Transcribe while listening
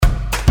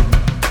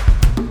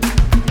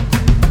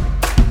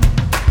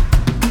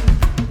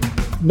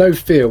no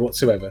fear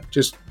whatsoever.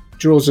 Just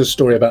draws a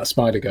story about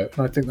Spider Goat,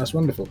 and I think that's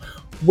wonderful.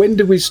 When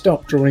do we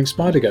stop drawing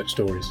Spider Goat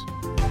stories?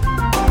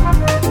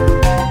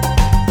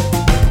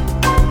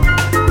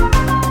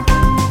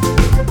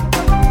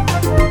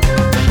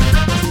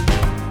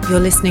 You're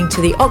listening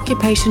to The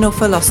Occupational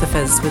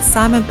Philosophers with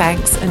Simon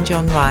Banks and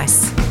John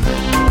Rice.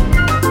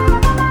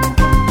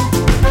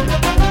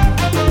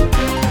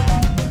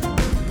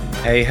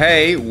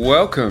 Hey,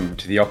 welcome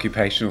to The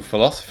Occupational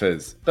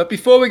Philosophers. But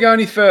before we go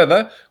any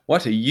further,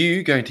 what are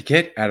you going to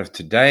get out of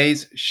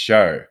today's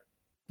show?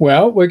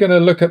 Well, we're going to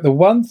look at the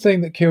one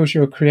thing that kills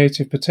your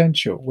creative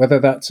potential, whether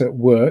that's at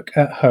work,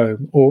 at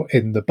home, or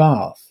in the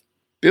bath.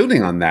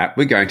 Building on that,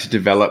 we're going to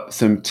develop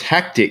some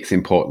tactics,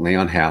 importantly,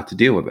 on how to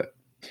deal with it.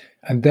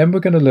 And then we're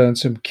going to learn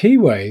some key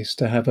ways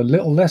to have a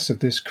little less of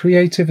this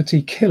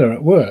creativity killer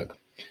at work.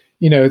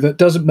 You know, that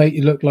doesn't make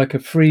you look like a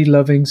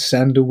free-loving,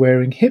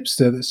 sandal-wearing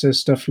hipster that says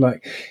stuff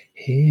like,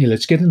 "Here,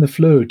 let's get in the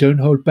flow, don't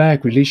hold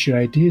back, release your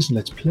ideas and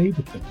let's play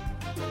with them."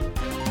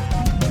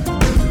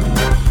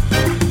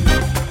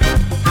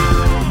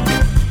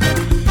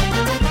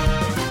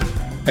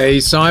 Hey,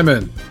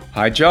 Simon.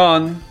 Hi,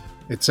 John.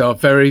 It's our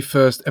very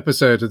first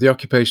episode of The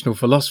Occupational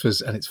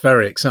Philosophers, and it's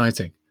very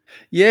exciting.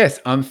 Yes,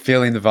 I'm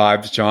feeling the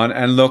vibes, John.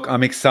 And look,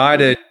 I'm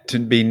excited to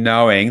be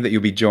knowing that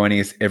you'll be joining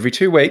us every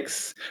 2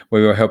 weeks,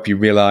 where we'll help you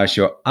realize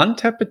your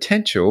untapped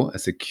potential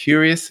as a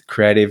curious,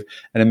 creative,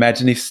 and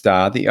imaginative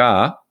star that you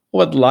are or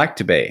would like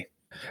to be.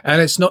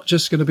 And it's not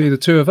just going to be the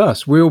two of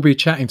us. We'll be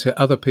chatting to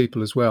other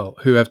people as well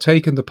who have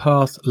taken the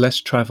path less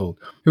traveled,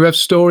 who have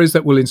stories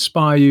that will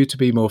inspire you to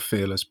be more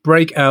fearless,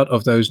 break out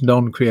of those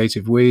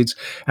non-creative weeds,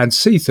 and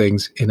see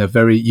things in a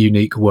very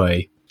unique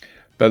way.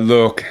 But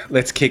look,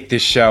 let's kick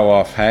this show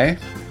off, hey?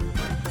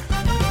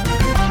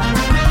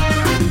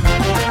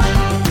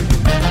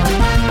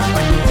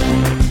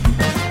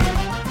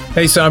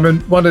 Hey,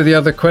 Simon, one of the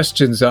other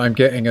questions that I'm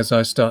getting as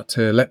I start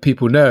to let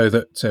people know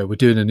that we're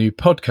doing a new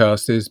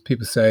podcast is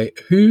people say,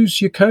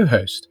 who's your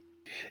co-host?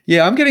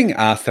 Yeah, I'm getting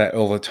asked that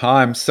all the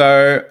time.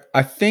 So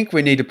I think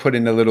we need to put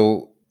in a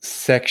little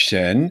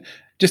section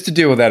just to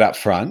deal with that up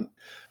front.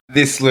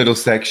 This little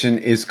section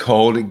is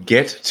called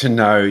Get to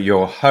Know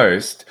Your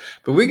Host,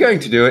 but we're going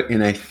to do it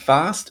in a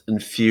fast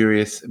and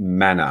furious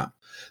manner.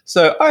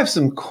 So I have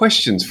some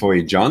questions for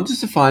you, John, just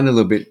to find a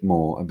little bit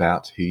more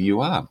about who you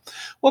are.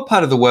 What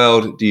part of the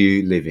world do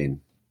you live in?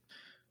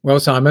 Well,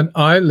 Simon,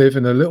 I live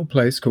in a little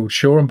place called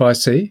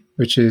Shoreham-by-Sea,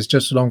 which is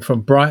just along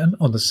from Brighton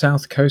on the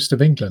south coast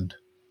of England.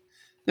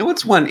 Now,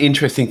 what's one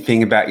interesting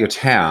thing about your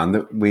town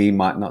that we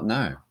might not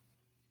know?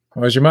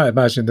 Well, as you might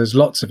imagine, there's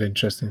lots of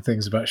interesting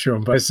things about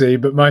Shoreham-by-Sea,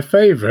 but my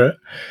favourite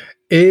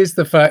is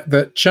the fact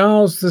that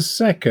Charles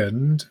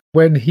II,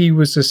 when he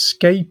was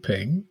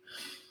escaping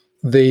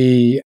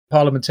the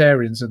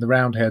parliamentarians and the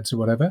Roundheads or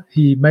whatever,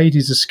 he made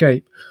his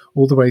escape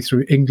all the way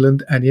through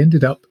England and he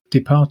ended up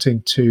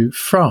departing to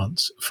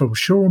France from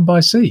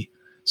Shoreham-by-Sea.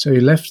 So he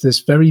left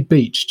this very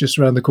beach just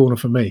around the corner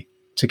from me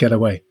to get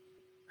away.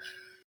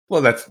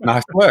 Well, that's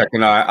nice work,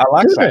 and I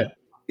like Isn't that. it?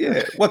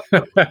 Yeah. What's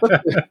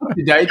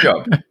your day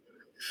job?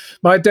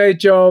 My day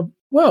job,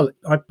 well,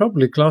 I'd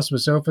probably class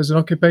myself as an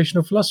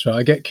occupational philosopher.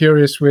 I get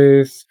curious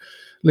with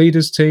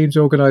leaders, teams,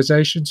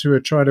 organizations who are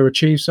trying to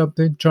achieve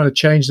something, trying to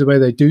change the way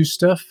they do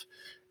stuff.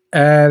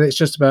 And it's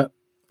just about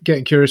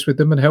getting curious with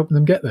them and helping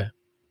them get there.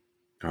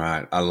 All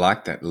right. I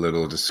like that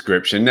little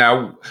description.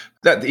 Now,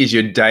 that is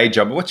your day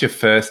job. What's your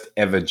first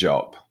ever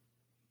job?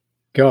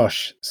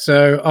 Gosh,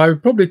 so I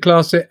would probably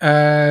class it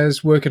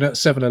as working at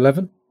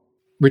 7-Eleven,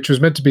 which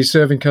was meant to be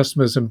serving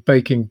customers and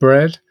baking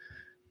bread,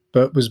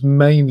 but was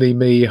mainly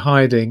me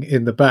hiding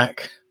in the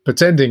back,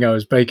 pretending I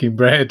was baking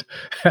bread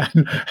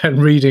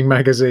and reading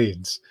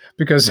magazines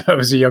because I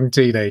was a young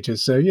teenager.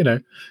 So, you know,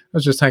 I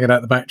was just hanging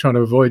out the back trying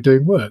to avoid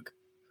doing work.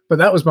 But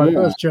that was my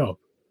first job,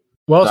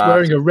 whilst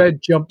wearing a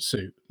red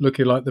jumpsuit,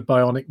 looking like the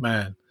Bionic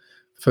Man,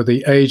 for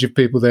the age of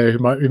people there who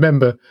might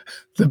remember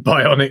the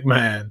Bionic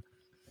Man.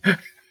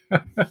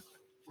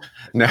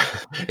 Now,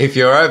 if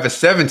you're over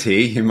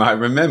 70, you might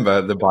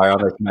remember the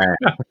Bionic Man.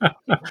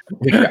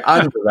 If you're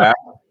under that,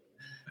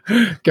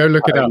 go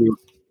look it up.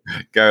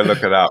 Go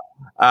look it up.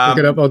 Look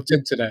it up on the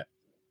internet.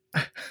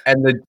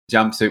 And the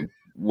jumpsuit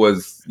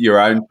was your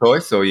own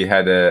choice, or you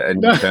had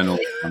an internal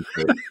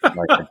jumpsuit?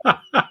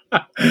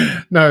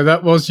 No,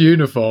 that was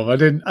uniform. I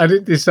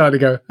didn't decide to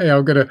go, hey,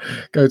 I'm going to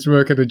go to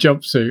work in a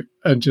jumpsuit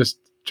and just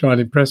try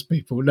and impress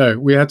people. No,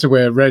 we had to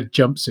wear red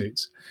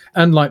jumpsuits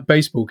and like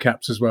baseball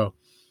caps as well.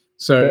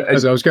 So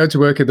as I was going to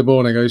work in the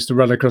morning, I used to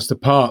run across the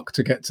park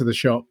to get to the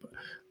shop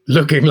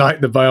looking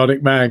like the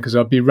Bionic Man because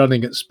I'd be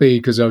running at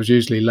speed because I was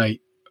usually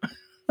late.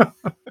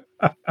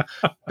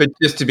 But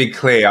just to be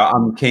clear,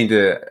 I'm keen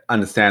to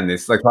understand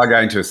this. Like if I go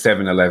into a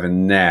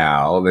 7-Eleven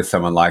now, there's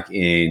someone like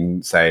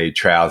in, say,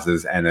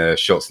 trousers and a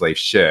short sleeve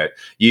shirt.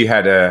 You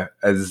had a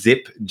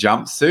zip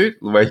jumpsuit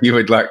where you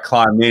would like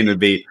climb in and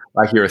be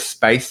like you're a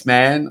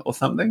spaceman or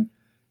something?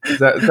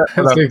 That's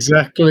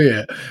exactly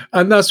it.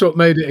 And that's what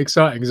made it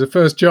exciting. Because the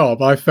first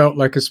job, I felt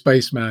like a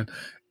spaceman,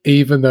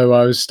 even though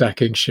I was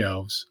stacking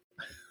shelves.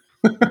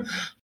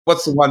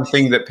 What's the one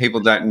thing that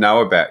people don't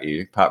know about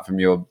you apart from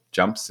your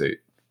jumpsuit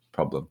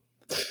problem?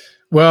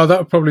 Well, that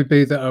would probably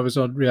be that I was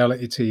on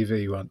reality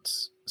TV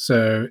once.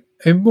 So,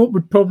 in what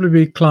would probably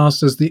be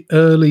classed as the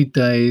early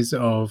days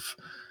of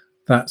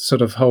that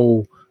sort of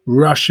whole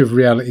rush of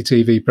reality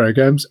TV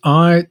programs,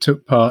 I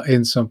took part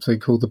in something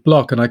called The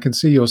Block. And I can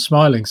see you're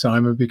smiling,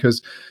 Simon,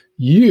 because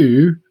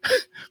you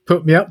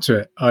put me up to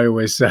it, I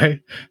always say,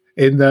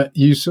 in that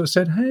you sort of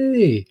said,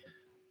 hey,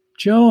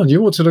 John,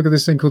 you ought to look at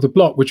this thing called The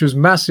Block, which was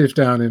massive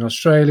down in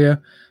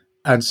Australia.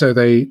 And so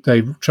they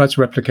tried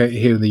to replicate it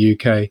here in the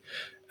UK.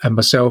 And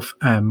myself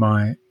and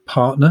my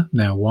partner,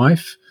 now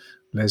wife,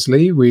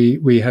 Leslie,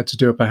 we had to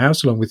do up a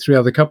house along with 3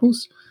 other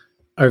couples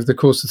over the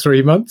course of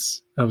 3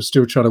 months. I was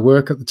still trying to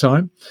work at the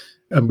time.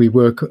 And we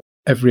work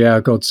every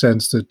hour God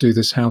sends to do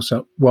this house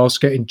up whilst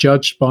getting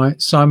judged by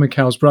Simon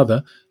Cowell's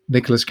brother,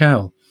 Nicholas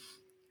Cowell.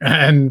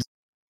 And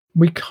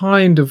we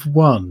kind of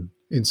won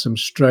in some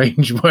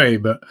strange way,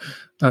 but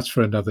that's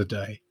for another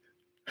day.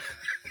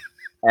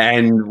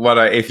 And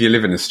if you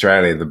live in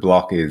Australia, The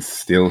Block is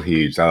still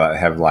huge. I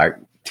have like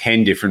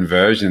 10 different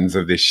versions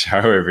of this show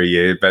every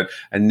year, but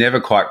I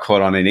never quite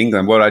caught on in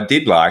England. What I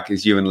did like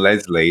is you and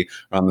Leslie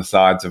are on the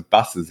sides of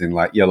buses in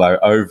like yellow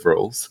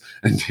overalls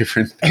and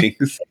different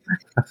things.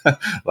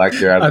 Like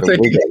you're out of the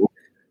wiggle.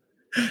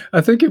 I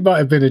think it might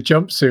have been a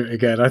jumpsuit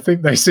again. I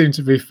think they seem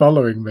to be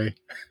following me.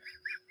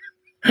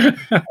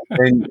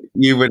 And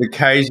you would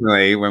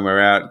occasionally, when we're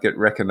out, get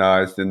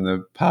recognised in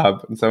the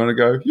pub and someone would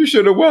go, you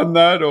should have won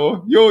that,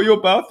 or your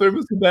bathroom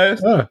was the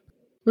best. Oh,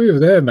 we were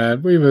there,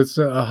 man. We were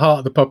a heart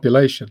of the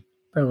population.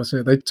 That was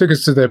it. They took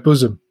us to their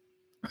bosom.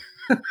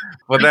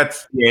 Well,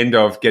 that's the end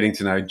of getting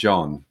to know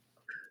John.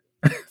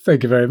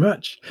 Thank you very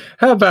much.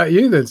 How about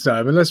you then,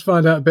 Simon? Let's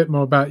find out a bit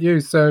more about you.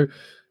 So,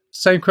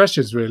 same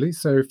questions, really.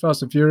 So,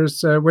 Fast and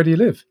Furious, where do you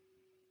live?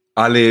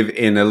 I live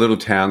in a little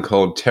town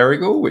called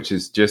Terrigal, which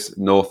is just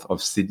north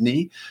of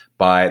Sydney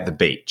by the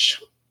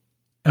beach.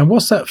 And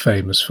what's that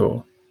famous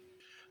for?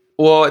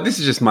 Well, this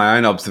is just my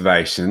own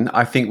observation.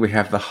 I think we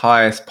have the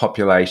highest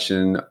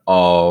population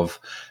of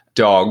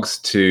dogs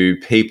to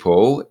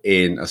people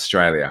in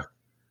Australia.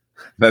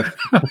 That's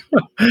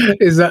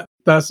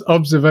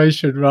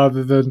observation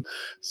rather than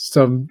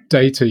some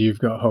data you've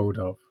got hold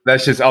of?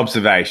 That's just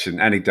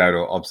observation,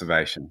 anecdotal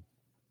observation.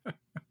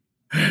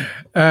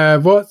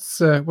 What's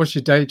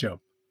your day job?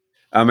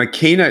 I'm a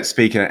keynote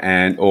speaker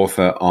and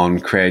author on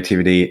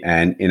creativity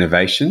and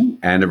innovation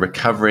and a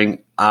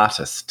recovering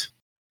artist.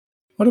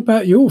 What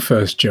about your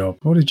first job?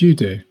 What did you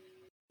do?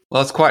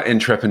 Well, it's quite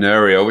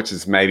entrepreneurial, which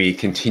has maybe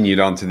continued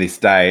on to this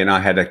day. And I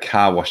had a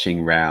car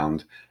washing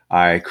round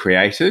I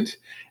created,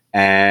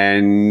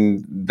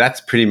 and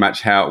that's pretty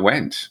much how it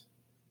went.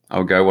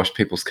 I'll go wash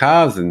people's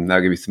cars and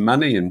they'll give me some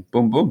money and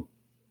boom, boom.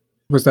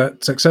 Was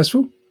that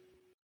successful?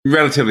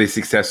 Relatively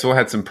successful.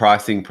 Had some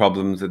pricing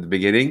problems at the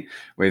beginning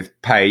with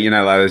pay,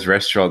 like those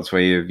restaurants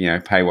where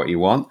you pay what you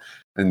want.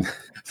 And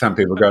some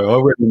people go,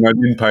 oh, I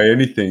didn't pay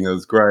anything. It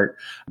was great.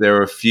 There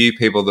were a few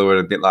people that were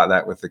a bit like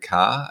that with the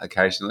car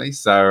occasionally.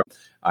 So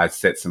I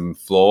set some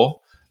floor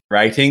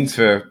ratings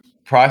for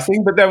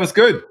pricing, but that was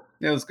good.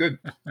 Yeah, it was good.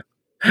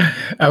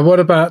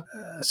 What about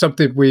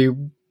something we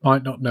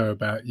might not know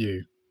about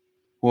you?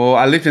 Well,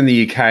 I lived in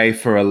the UK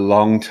for a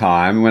long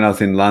time. When I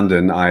was in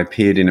London, I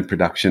appeared in a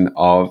production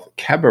of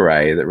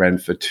Cabaret that ran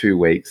for 2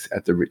 weeks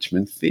at the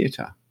Richmond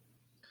Theatre.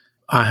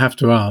 I have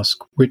to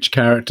ask, which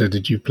character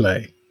did you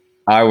play?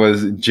 I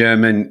was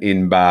German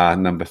in bar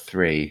number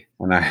 3,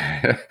 and I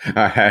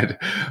had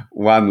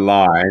one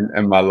line,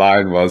 and my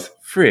line was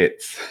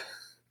Fritz.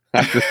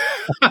 As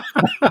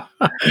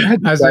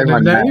in a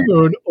name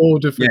or an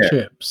order for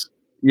chips?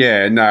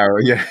 Yeah, no,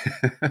 yeah.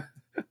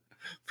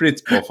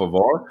 Fritz, por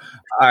favor.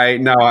 I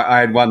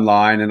had one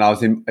line, and I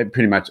was in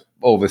pretty much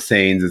all the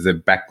scenes as a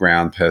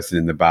background person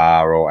in the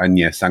bar,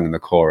 sung in the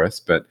chorus.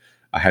 But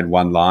I had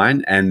one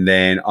line, and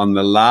then on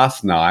the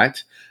last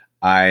night,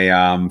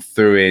 I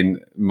threw in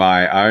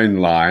my own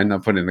line. I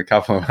put in a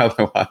couple of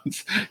other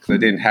ones because I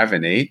didn't have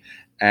any,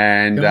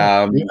 and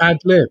you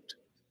ad-libbed.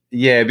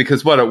 Yeah,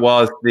 because what it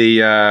was,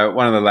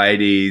 one of the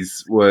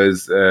ladies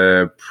was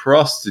a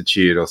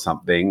prostitute or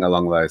something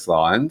along those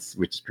lines,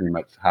 which is pretty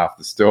much half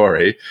the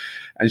story.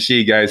 And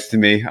she goes to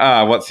me,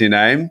 what's your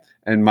name?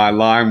 And my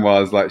line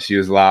was like, she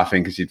was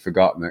laughing because she'd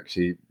forgotten that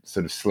she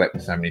sort of slept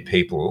with so many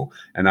people.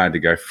 And I had to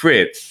go,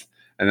 Fritz.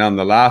 And on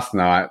the last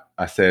night,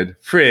 I said,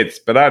 Fritz,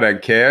 but I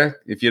don't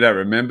care. If you don't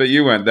remember,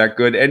 you weren't that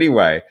good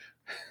anyway.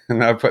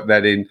 And I put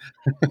that in.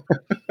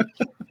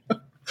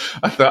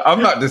 I thought,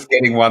 I'm not just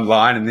getting one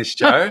line in this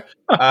show.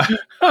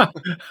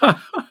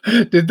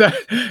 Did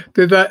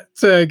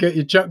that get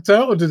you chucked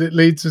out, or did it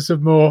lead to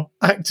some more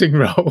acting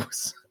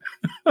roles?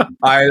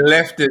 I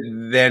left it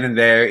then and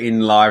there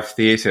in live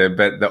theatre,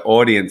 but the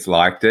audience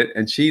liked it,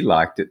 and she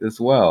liked it as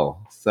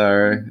well.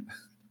 So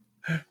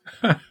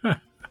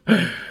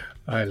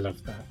I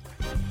love that.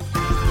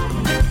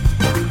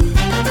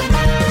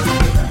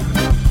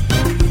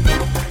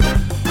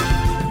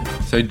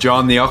 So,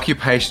 John, the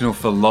occupational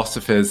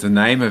philosopher is the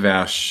name of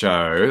our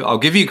show. I'll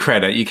give you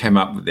credit. You came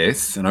up with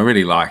this, and I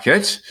really like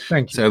it.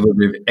 Thank you. So, a little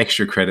bit of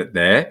extra credit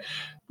there.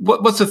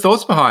 What's the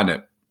thoughts behind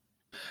it?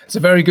 It's a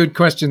very good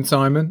question,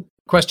 Simon.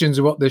 Questions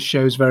are what this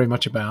show is very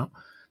much about.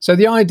 So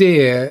the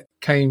idea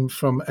came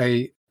from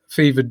a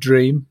fevered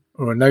dream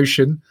or a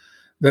notion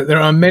that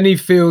there are many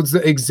fields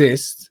that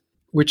exist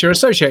which are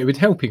associated with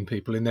helping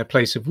people in their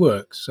place of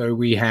work. So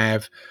we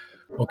have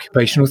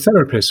occupational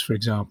therapists, for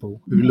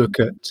example, who look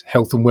at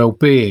health and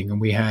well-being,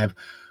 and we have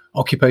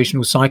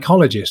occupational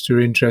psychologists who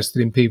are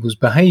interested in people's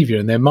behavior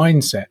and their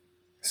mindset.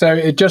 So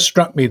it just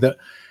struck me that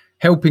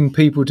helping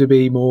people to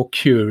be more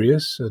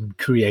curious and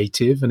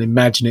creative and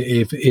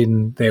imaginative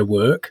in their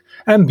work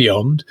and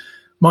beyond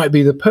might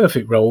be the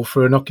perfect role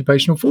for an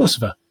occupational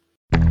philosopher.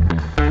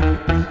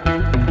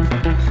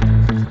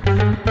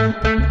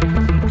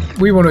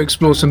 We want to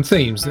explore some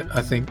themes that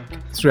I think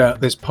throughout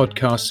this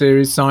podcast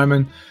series,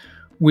 Simon.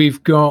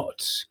 We've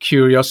got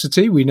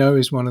curiosity, we know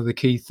is one of the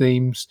key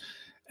themes.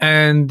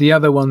 And the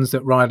other ones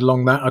that ride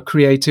along that are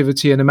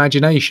creativity and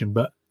imagination.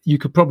 But you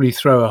could probably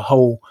throw a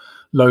whole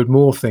load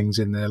more things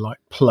in there like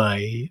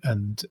play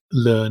and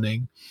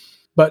learning.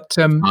 But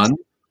Fun.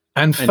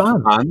 And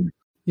fun.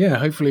 Yeah,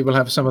 hopefully we'll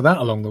have some of that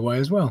along the way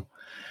as well.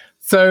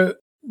 So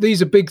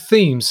these are big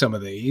themes, some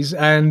of these.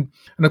 And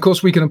of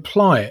course, we can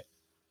apply it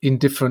in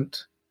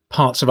different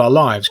parts of our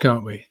lives,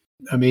 can't we?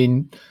 I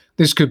mean,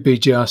 this could be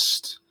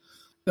just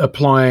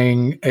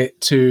applying it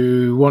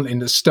to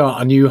wanting to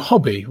start a new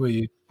hobby where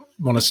you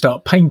want to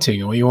start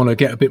painting or you want to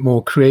get a bit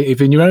more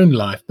creative in your own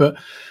life. But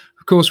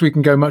of course, we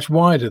can go much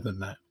wider than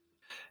that.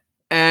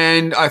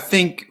 And I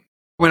think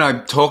when I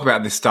talk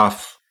about this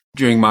stuff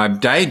during my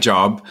day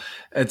job,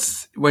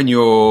 it's when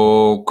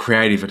you're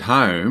creative at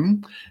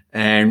home,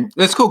 and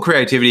let's call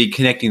creativity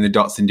connecting the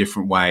dots in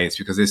different ways,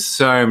 because there's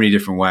so many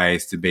different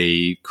ways to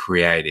be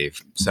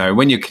creative. So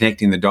when you're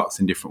connecting the dots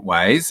in different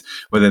ways,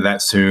 whether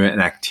that's through an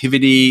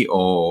activity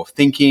or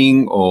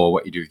thinking or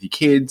what you do with your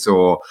kids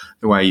or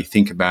the way you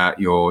think about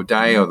your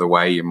day or the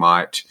way you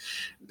might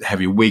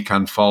have your week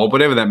unfold,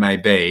 whatever that may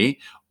be,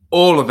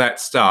 all of that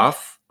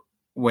stuff,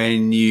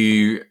 when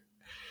you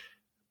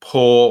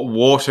pour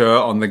water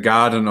on the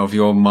garden of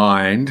your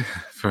mind,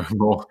 for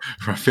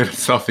a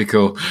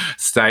philosophical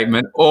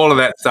statement, all of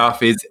that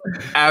stuff is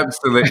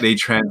absolutely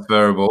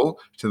transferable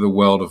to the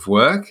world of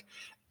work,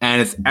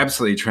 and it's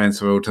absolutely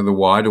transferable to the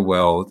wider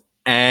world.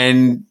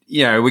 And,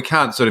 you know, we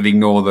can't sort of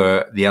ignore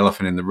the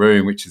elephant in the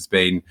room, which has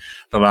been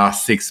the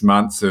last 6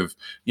 months of,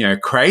 you know,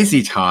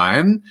 crazy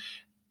time.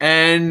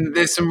 And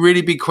there's some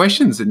really big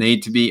questions that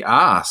need to be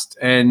asked.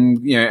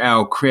 And, you know,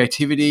 our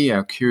creativity,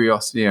 our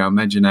curiosity, our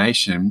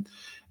imagination,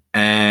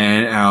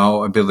 and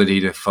our ability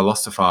to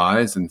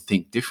philosophize and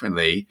think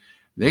differently,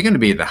 they're going to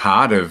be at the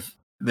heart of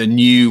the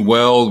new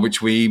world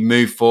which we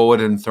move forward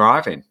and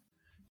thrive in.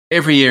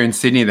 Every year in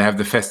Sydney, they have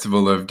the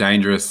Festival of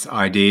Dangerous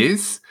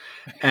Ideas.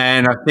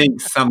 And I think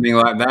something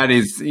like that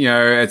is, you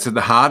know, it's at the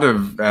heart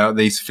of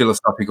these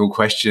philosophical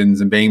questions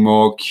and being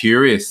more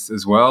curious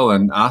as well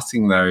and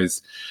asking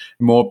those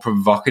more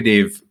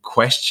provocative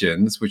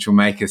questions which will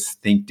make us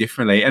think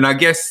differently. And I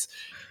guess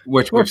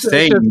which we've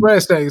seen. Wait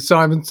a second,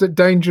 Simon.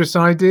 Dangerous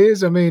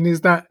ideas. I mean, is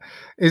that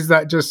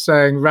just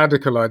saying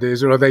radical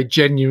ideas, or are they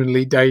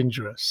genuinely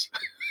dangerous?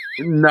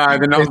 No,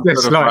 they're not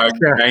sort of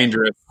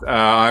dangerous.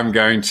 I'm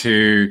going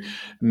to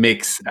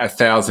mix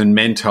 1,000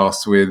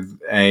 Mentos with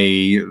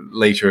a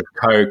litre of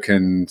Coke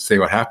and see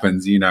what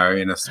happens, you know,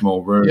 in a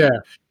small room.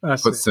 Yeah,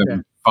 put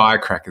some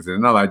firecrackers in.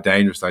 Not like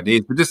dangerous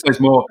ideas, but just those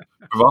more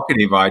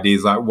provocative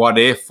ideas like what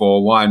if,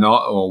 or why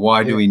not, or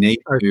why do we need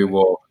to,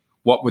 or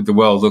what would the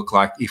world look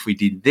like if we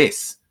did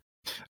this?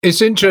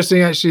 It's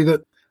interesting, actually,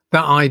 that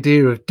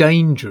idea of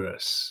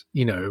dangerous,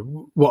 you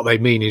know, what they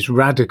mean is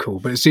radical,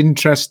 but it's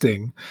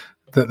interesting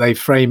that they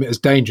frame it as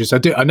dangerous.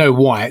 I know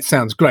why. It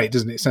sounds great,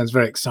 doesn't it? It sounds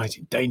very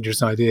exciting,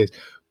 dangerous ideas.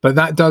 But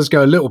that does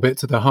go a little bit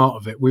to the heart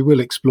of it. We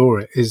will explore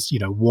it, is, you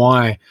know,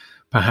 why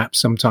perhaps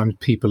sometimes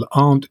people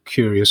aren't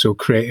curious or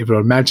creative or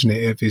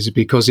imaginative is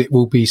because it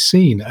will be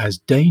seen as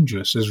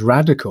dangerous, as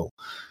radical.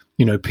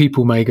 You know,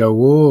 people may go,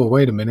 whoa,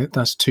 wait a minute,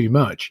 that's too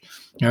much.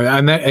 You know,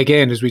 and that,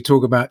 again, as we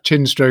talk about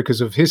chin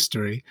strokers of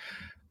history,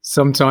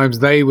 sometimes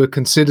they were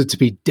considered to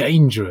be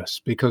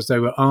dangerous because they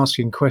were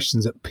asking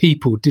questions that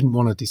people didn't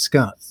want to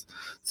discuss.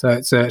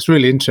 So it's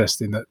really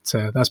interesting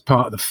that that's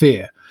part of the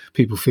fear.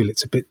 People feel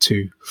it's a bit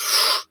too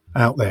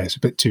out there. It's a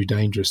bit too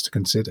dangerous to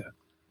consider.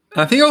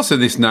 I think also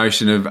this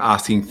notion of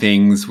asking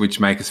things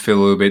which make us feel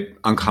a little bit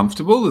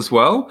uncomfortable as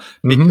well,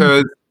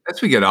 because as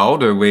we get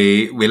older,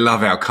 we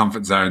love our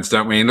comfort zones,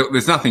 don't we? And look,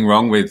 there's nothing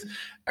wrong with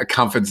a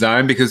comfort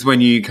zone, because when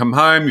you come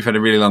home, you've had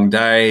a really long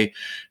day,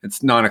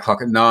 it's 9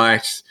 o'clock at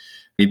night,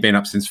 you've been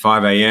up since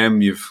 5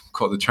 a.m, you've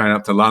caught the train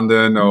up to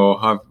London,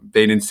 or have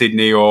been in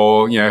Sydney,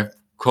 or, you know,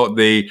 caught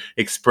the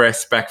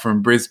express back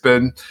from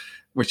Brisbane,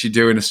 which you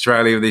do in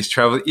Australia with these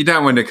travels. You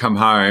don't want to come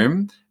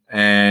home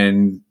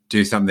and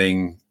do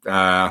something,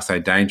 I'll say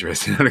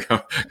dangerous. Come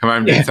home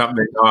and do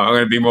something. Oh, I'm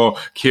going to be more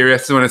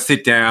curious. I want to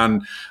sit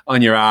down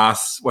on your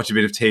ass, watch a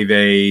bit of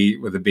TV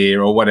with a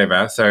beer or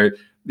whatever. So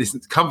these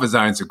comfort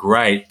zones are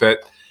great, but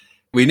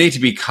we need to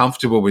be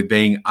comfortable with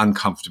being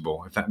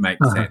uncomfortable, if that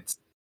makes sense.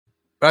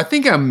 But I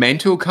think our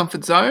mental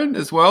comfort zone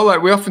as well,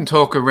 like we often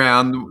talk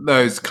around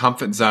those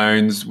comfort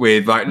zones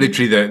with like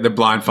literally the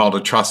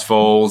blindfolded trust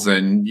falls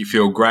and you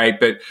feel great.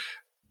 But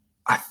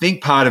I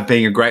think part of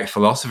being a great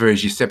philosopher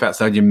is you step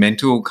outside your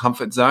mental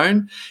comfort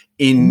zone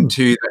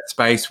into that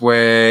space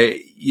where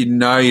you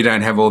know you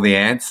don't have all the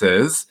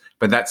answers,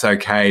 but that's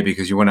okay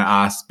because you want to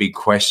ask big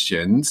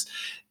questions.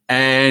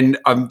 And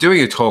I'm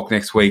doing a talk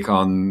next week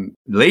on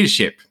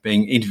leadership,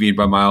 being interviewed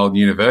by my old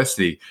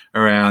university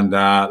around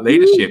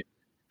leadership.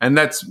 And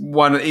that's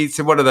one of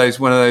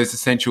those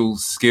essential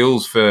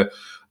skills for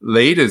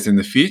leaders in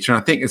the future.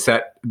 And I think it's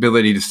that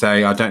ability to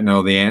say, I don't know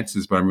all the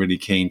answers, but I'm really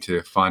keen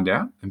to find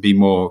out and be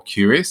more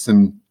curious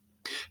and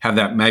have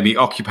that maybe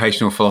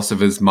occupational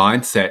philosopher's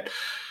mindset.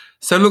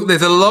 So look,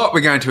 there's a lot we're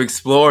going to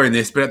explore in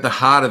this, but at the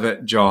heart of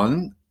it,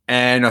 John,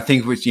 and I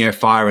think which,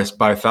 fire us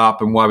both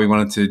up and why we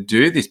wanted to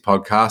do this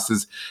podcast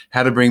is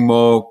how to bring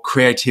more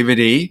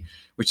creativity,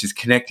 which is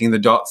connecting the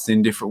dots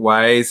in different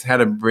ways, how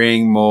to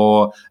bring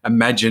more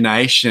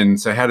imagination,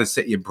 so how to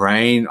set your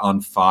brain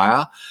on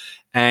fire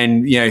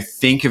and,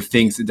 think of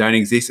things that don't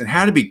exist and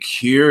how to be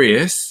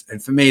curious.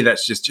 And for me,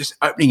 that's just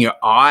opening your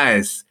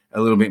eyes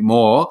a little bit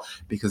more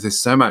because there's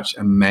so much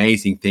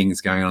amazing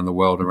things going on in the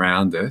world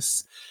around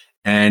us.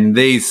 And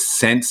these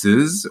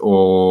senses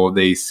or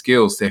these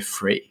skills, they're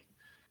free.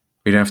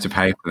 We don't have to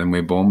pay for them.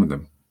 We're born with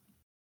them.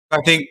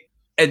 I think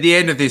at the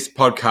end of this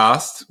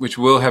podcast, which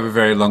will have a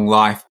very long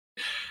life,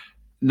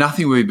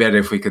 nothing would be better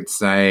if we could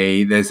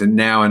say there's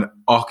now an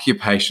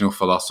occupational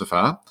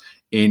philosopher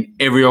in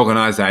every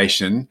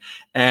organisation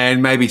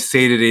and maybe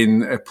seated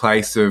in a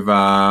place of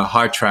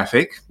high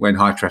traffic when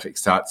high traffic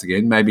starts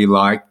again, maybe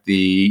like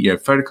the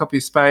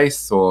photocopy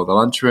space or the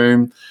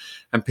lunchroom,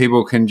 and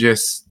people can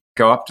just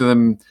go up to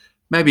them,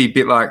 maybe a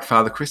bit like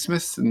Father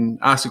Christmas, and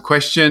ask a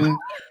question.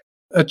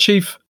 A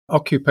chief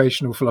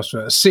occupational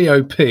philosopher, a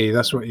COP,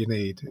 that's what you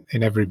need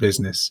in every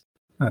business.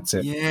 That's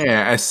it.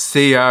 Yeah, a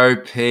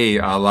COP.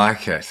 I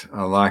like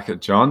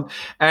it, John.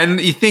 And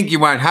you think it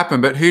won't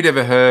happen, but who'd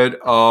ever heard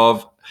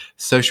of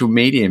social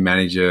media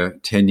manager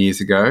 10 years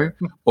ago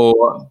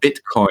or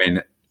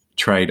Bitcoin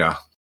trader?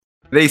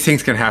 These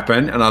things can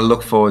happen, and I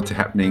look forward to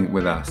happening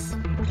with us.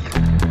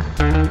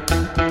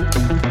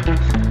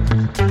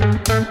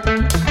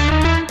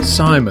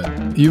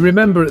 Simon, you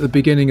remember at the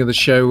beginning of the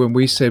show when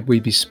we said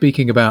we'd be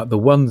speaking about the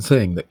one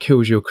thing that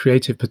kills your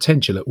creative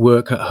potential at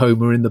work, at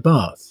home, or in the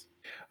bath?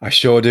 I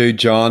sure do,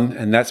 John,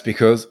 and that's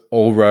because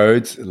all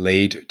roads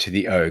lead to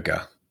the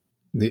ogre.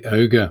 The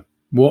ogre.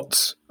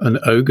 What's an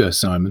ogre,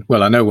 Simon?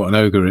 Well, I know what an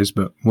ogre is,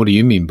 but what do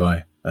you mean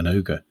by an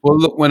ogre? Well,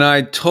 look, when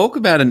I talk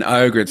about an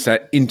ogre, it's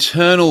that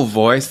internal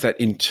voice, that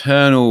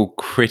internal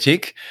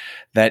critic,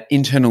 that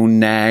internal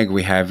nag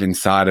we have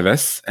inside of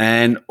us,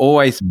 and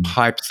always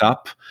pipes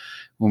up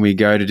when we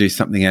go to do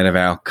something out of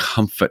our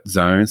comfort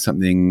zone,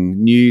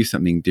 something new,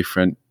 something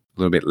different, a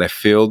little bit left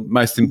field.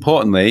 Most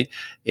importantly,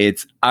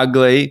 it's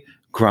ugly,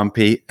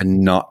 grumpy, and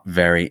not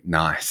very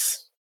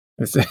nice.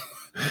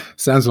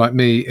 Sounds like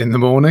me in the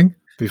morning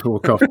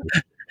before coffee.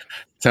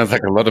 Sounds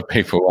like a lot of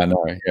people I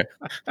know.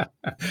 Yeah.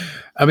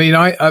 I mean,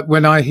 I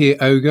when I hear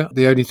ogre,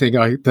 the only thing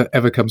that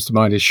ever comes to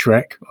mind is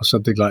Shrek or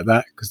something like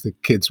that, because the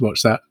kids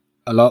watch that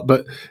a lot.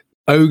 But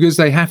ogres,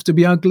 they have to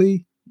be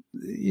ugly.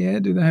 Yeah,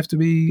 do they have to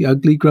be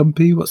ugly,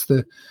 grumpy?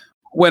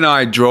 When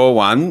I draw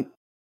one,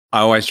 I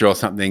always draw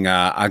something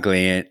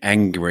ugly and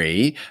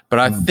angry, but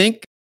I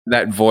think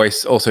that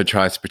voice also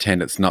tries to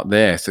pretend it's not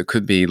there. So it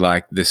could be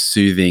like the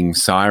soothing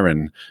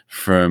siren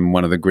from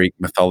one of the Greek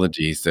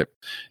mythologies that,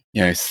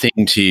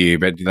 sing to you,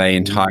 but they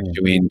entice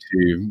you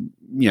into,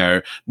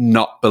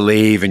 not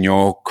believe in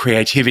your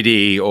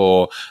creativity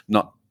or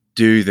not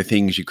do the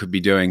things you could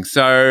be doing.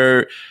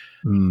 So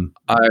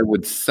I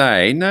would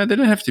say, no, they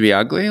don't have to be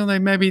ugly, or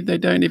maybe they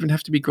don't even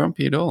have to be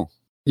grumpy at all.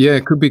 Yeah,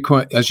 it could be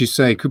quite, as you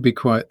say,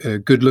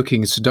 good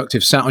looking and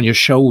seductive, sat on your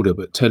shoulder,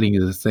 but telling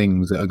you the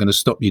things that are going to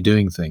stop you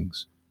doing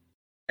things.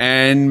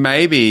 And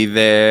maybe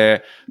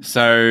they're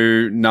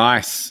so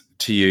nice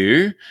to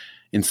you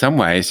in some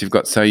ways, you've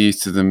got so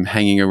used to them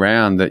hanging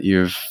around that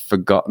you've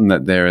forgotten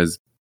that they're as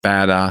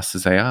badass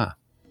as they are.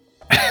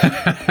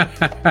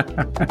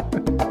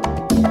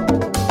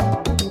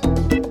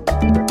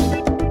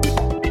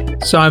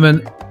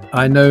 Simon,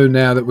 I know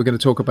now that we're going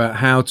to talk about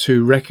how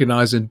to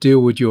recognize and deal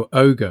with your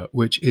ogre,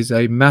 which is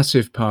a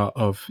massive part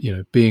of,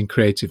 being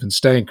creative and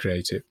staying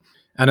creative.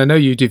 And I know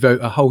you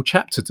devote a whole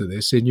chapter to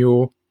this in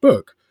your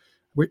book,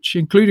 which,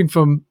 including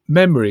from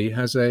memory,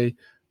 has a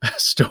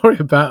story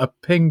about a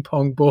ping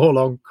pong ball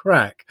on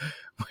crack,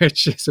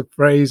 which is a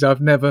phrase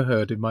I've never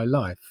heard in my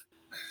life.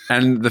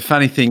 And the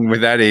funny thing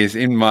with that is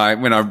when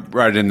I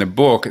wrote it in the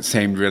book, it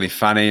seemed really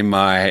funny.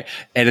 My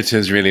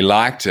editors really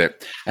liked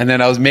it. And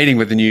then I was meeting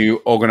with a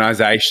new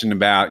organization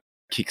about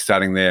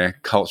kickstarting their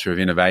culture of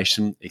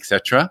innovation,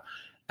 etc.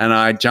 And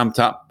I jumped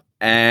up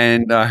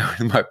and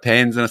with my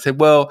pens, and I said,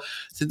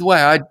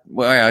 the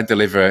way I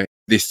deliver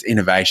this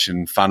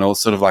innovation funnel,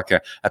 sort of like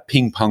a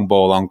ping pong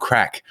ball on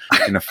crack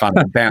in a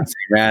funnel bouncing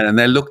around. And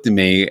they looked at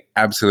me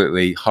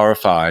absolutely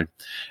horrified.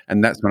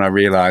 And that's when I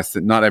realized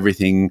that not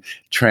everything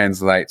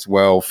translates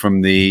well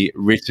from the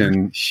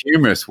written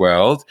humorous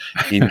world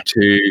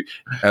into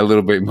a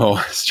little bit more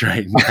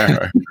straight and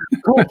narrow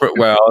corporate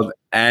world.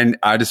 And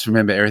I just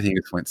remember everything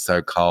just went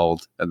so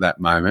cold at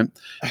that moment.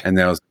 And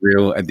there was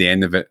real at the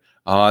end of it,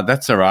 oh,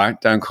 that's all right.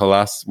 Don't call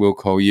us. We'll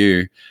call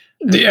you.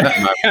 Yeah.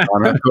 That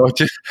moment, I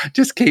thought,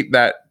 just keep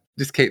that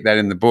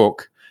in the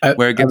book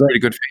where it gets pretty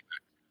good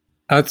feedback.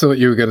 I thought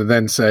you were going to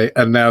then say,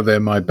 and now they're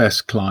my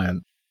best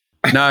client.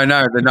 No,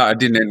 they're not. It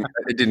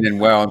didn't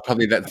end well, and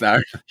probably that's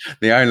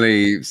the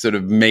only sort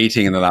of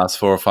meeting in the last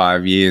 4 or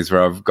 5 years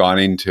where I've gone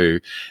into,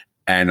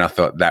 and I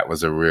thought that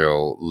was a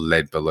real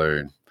lead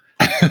balloon.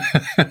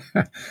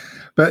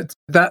 But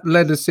that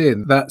led us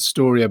in. That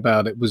story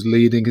about it was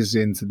leading us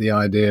into the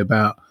idea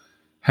about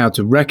how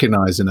to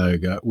recognize an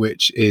ogre,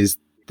 which is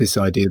this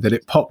idea that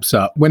it pops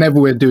up whenever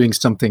we're doing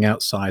something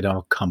outside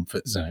our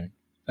comfort zone,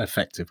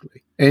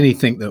 effectively.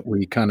 Anything that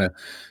we kind of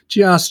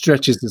just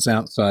stretches us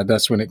outside,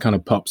 that's when it kind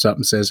of pops up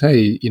and says,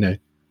 hey,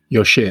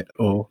 you're shit,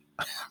 or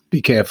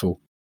be careful.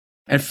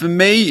 And for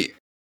me,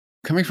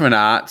 coming from an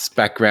arts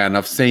background,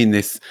 I've seen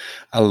this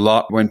a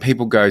lot when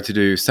people go to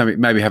do something,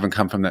 maybe haven't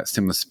come from that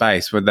similar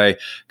space, where they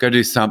go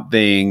do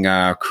something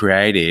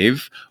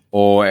creative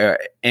or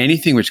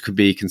anything which could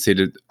be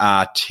considered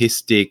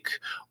artistic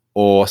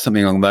or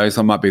something along those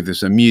lines. Might be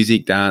there's a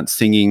music, dance,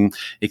 singing,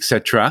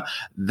 etc.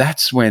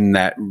 That's when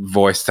that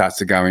voice starts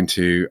to go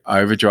into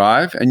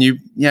overdrive. And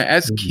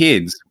as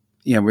kids,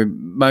 many of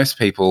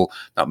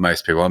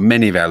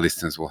our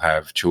listeners will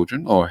have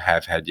children or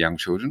have had young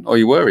children, or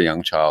you were a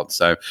young child,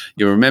 so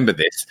you remember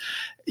this.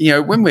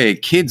 When we're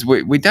kids,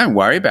 we don't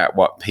worry about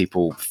what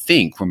people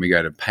think when we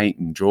go to paint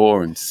and draw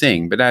and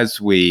sing. But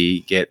as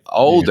we get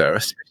older,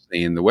 especially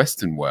in the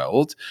Western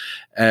world,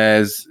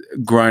 as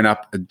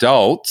grown-up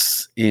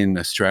adults in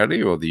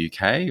Australia or the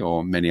UK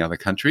or many other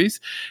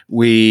countries,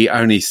 we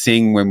only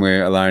sing when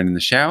we're alone in the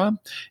shower.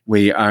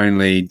 We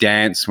only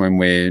dance when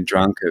we're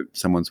drunk at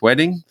someone's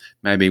wedding,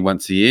 maybe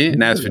once a year.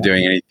 And as for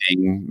doing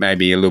anything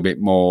maybe a little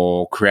bit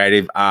more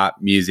creative, art,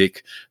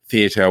 music,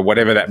 theatre,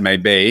 whatever that may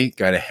be,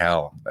 go to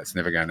hell. That's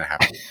never going to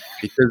happen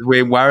because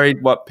we're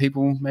worried what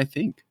people may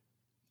think.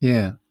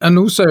 Yeah. And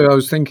also I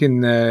was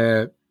thinking,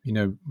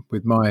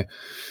 with my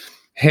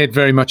head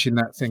very much in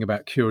that thing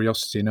about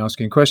curiosity and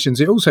asking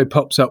questions, it also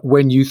pops up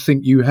when you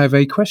think you have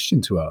a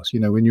question to ask,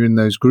 when you're in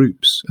those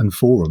groups and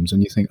forums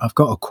and you think, I've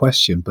got a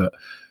question, but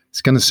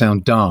it's going to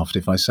sound daft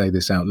if I say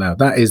this out loud.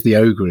 That is the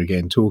ogre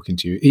again talking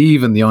to you.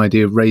 Even the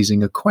idea of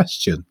raising a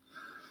question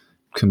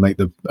can make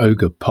the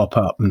ogre pop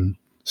up and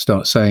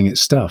start saying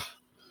its stuff.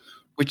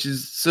 Which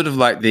is sort of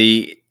like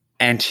the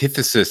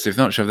antithesis, if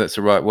not sure if that's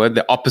the right word,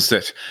 the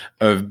opposite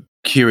of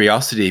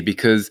curiosity,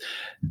 because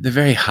the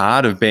very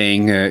heart of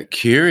being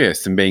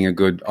curious and being a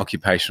good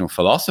occupational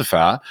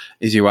philosopher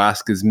is you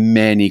ask as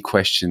many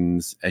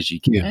questions as you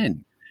can. Yeah.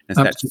 It's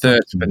that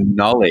thirst for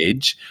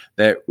knowledge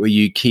that where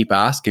you keep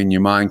asking,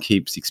 your mind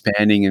keeps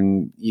expanding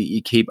and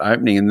you keep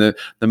opening. And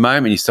the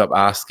moment you stop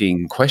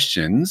asking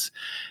questions,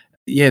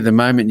 the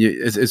moment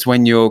it's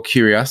when your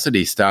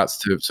curiosity starts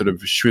to sort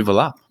of shrivel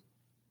up.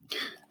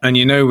 And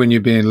when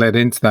you're being led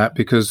into that,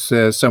 because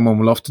someone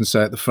will often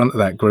say at the front of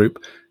that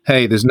group,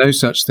 hey, there's no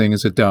such thing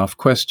as a daft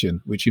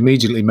question, which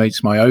immediately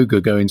makes my ogre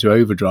go into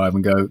overdrive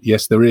and go,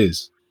 yes, there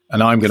is.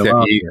 And I'm going to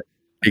ask it.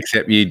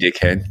 Except you,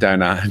 dickhead.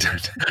 Don't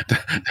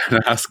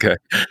ask her.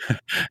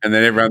 And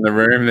then everyone in the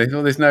room,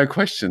 there's no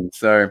question.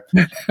 So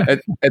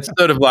it's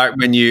sort of like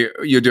when you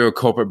do a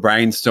corporate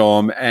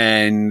brainstorm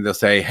and they'll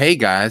say, hey,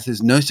 guys,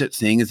 there's no such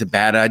thing as a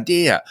bad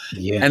idea.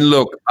 Yeah. And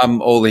look,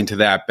 I'm all into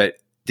that, but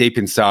deep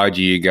inside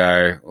you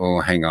go,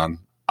 oh, hang on.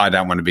 I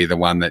don't want to be the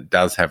one that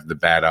does have the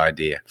bad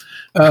idea.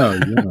 Oh,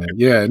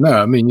 yeah.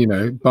 No, I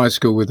mean,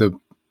 bicycle with a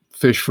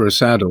fish for a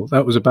saddle,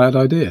 that was a bad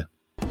idea.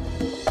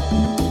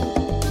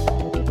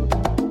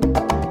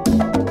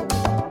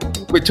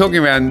 We're talking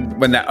around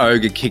when that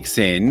ogre kicks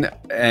in,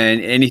 and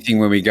anything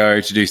when we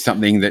go to do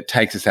something that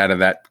takes us out of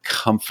that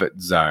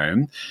comfort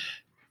zone.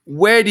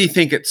 Where do you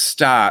think it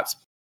starts?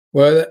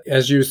 Well,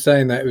 as you were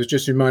saying that, it was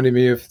just reminding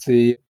me of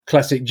the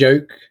classic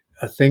joke.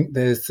 I think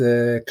there's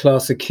a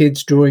class of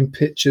kids drawing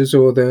pictures,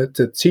 or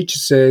the teacher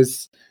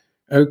says,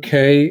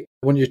 okay,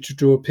 I want you to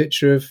draw a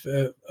picture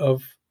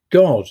of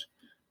God.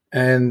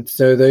 And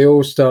so they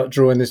all start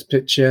drawing this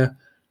picture.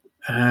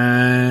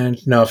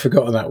 And no, I've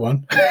forgotten that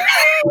one.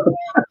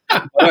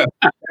 That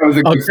was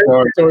a good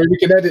story. We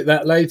can edit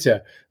that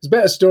later. It's a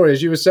better story.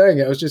 As you were saying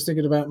it, I was just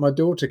thinking about my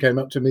daughter came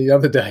up to me the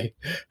other day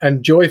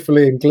and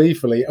joyfully and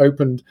gleefully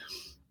opened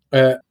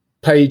a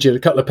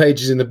couple of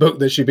pages in the book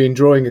that she'd been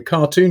drawing a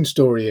cartoon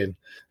story in.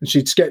 And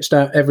she'd sketched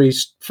out every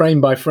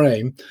frame by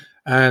frame,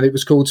 and it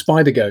was called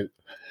Spider Goat.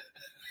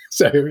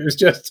 So it was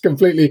just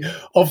completely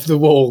off the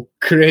wall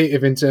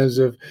creative in terms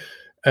of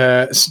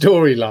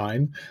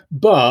storyline,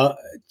 but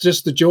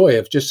just the joy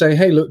of just saying,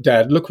 hey, look,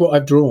 Dad, look what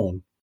I've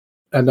drawn.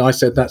 And I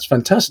said, that's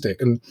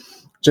fantastic. And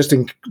just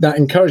that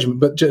encouragement,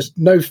 but just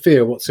no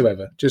fear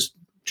whatsoever, just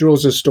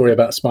draws a story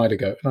about Spider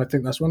Goat. And I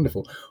think that's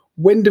wonderful.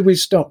 When did we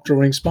stop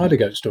drawing Spider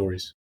Goat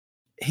stories?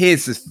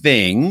 Here's the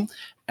thing.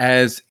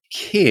 As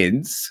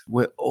kids,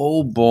 we're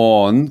all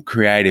born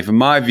creative. And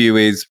my view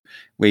is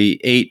we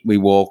eat, we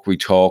walk, we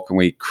talk, and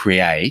we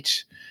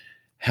create.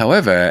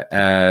 However,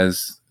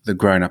 as the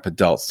grown-up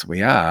adults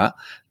we are,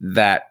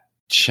 that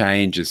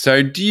changes.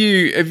 So have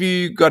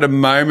you got a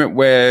moment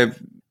where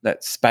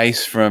that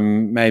space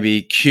from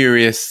maybe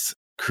curious,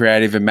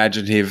 creative,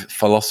 imaginative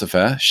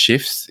philosopher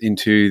shifts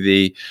into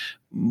the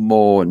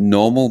more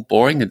normal,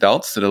 boring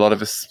adults that a lot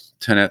of us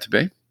turn out to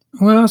be?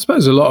 Well, I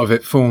suppose a lot of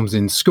it forms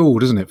in school,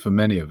 doesn't it, for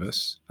many of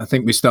us? I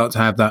think we start to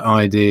have that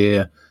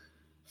idea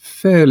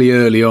fairly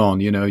early on,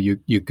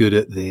 you're good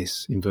at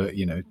this.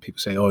 People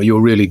say, oh,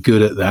 you're really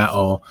good at that.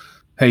 Or,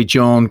 hey,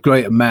 John,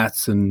 great at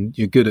maths and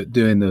you're good at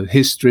doing the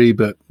history,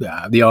 but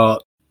the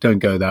art, don't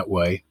go that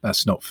way.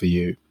 That's not for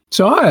you.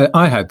 So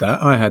I had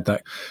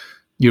that.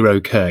 You're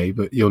okay,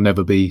 but you'll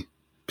never be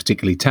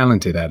particularly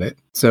talented at it.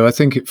 So I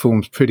think it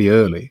forms pretty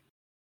early.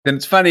 And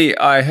it's funny,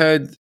 I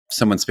heard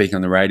someone speak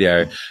on the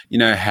radio,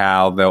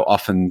 how they'll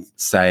often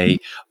say,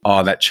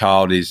 oh, that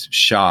child is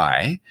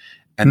shy.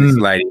 And this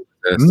lady,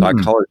 the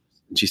psychologist,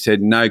 she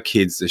said, no,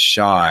 kids are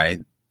shy.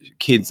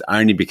 Kids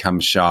only become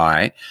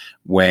shy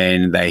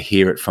when they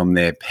hear it from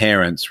their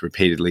parents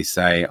repeatedly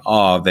say,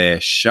 oh, they're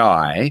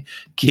shy.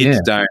 Kids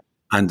don't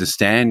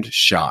understand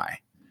shy.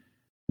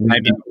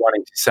 Maybe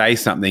wanting to say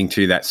something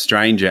to that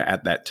stranger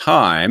at that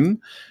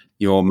time,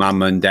 your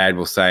mum and dad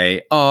will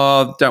say,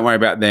 oh, don't worry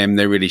about them,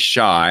 they're really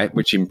shy,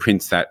 which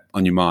imprints that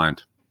on your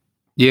mind.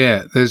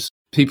 Yeah,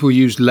 people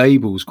use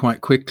labels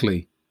quite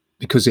quickly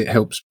because it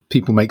helps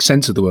people make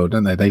sense of the world,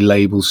 don't they? They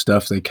label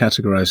stuff, they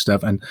categorize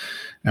stuff,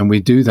 and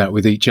we do that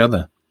with each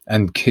other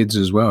and kids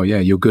as well. Yeah,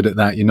 you're good at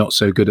that, you're not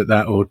so good at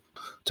that, or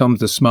Tom's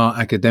the smart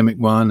academic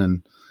one,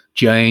 and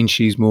Jane,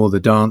 she's more the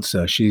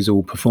dancer, she's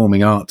all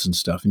performing arts and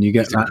stuff, and you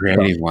get that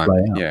creative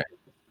one. Yeah.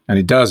 And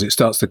it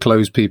starts to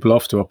close people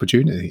off to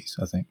opportunities,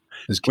 I think.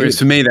 Whereas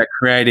for me, that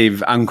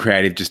creative,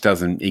 uncreative just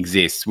doesn't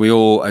exist. We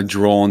all are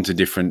drawn to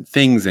different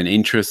things and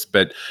interests,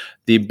 but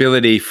the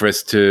ability for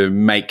us to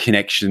make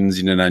connections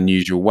in an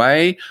unusual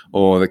way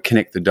or to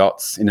connect the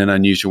dots in an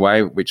unusual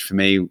way, which for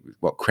me,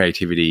 what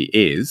creativity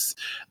is,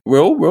 we're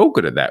all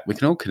good at that. We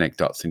can all connect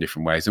dots in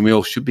different ways and we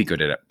all should be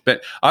good at it.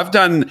 But I've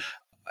done,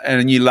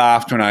 and you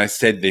laughed when I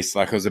said this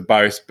like it was a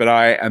boast, but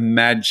I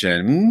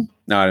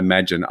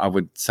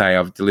would say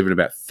I've delivered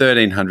about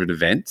 1,300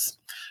 events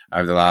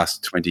over the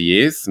last 20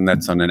 years, and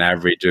that's on an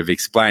average of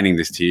explaining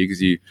this to you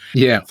because you...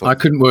 Yeah, I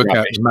couldn't work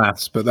out the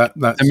maths, but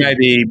that's... And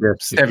maybe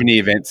 70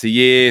 events a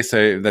year,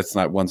 so that's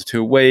like 1 to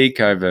 2 a week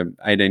over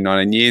 18,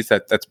 19 years.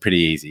 That's pretty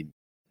easy.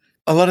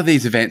 A lot of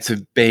these events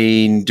have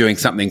been doing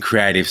something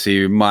creative. So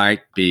you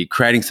might be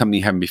creating something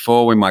you haven't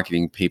before. We might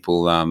get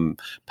people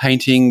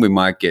painting. We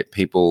might get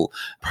people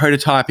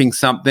prototyping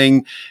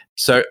something.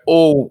 So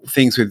all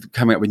things with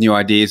coming up with new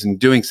ideas and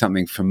doing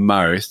something for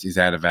most is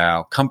out of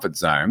our comfort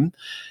zone.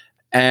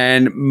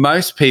 And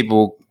most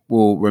people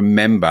will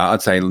remember,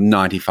 I'd say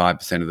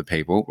 95% of the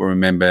people will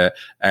remember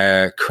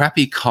a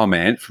crappy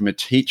comment from a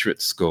teacher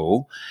at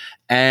school.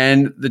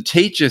 And the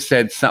teacher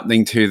said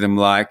something to them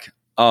like,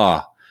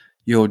 oh,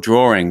 your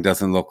drawing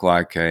doesn't look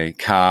like a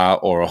car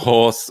or a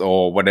horse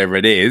or whatever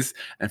it is.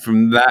 And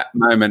from that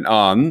moment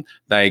on,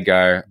 they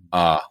go,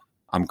 oh,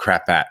 I'm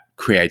crap at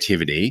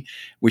creativity,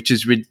 which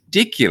is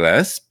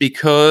ridiculous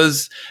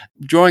because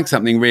drawing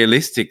something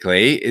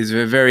realistically is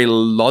a very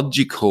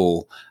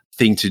logical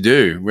thing to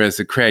do, whereas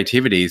the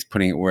creativity is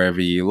putting it wherever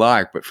you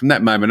like. But from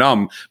that moment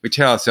on, we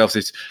tell ourselves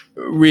this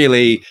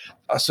really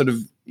sort of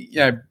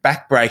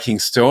backbreaking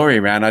story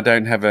around I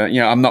don't have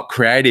I'm not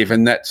creative,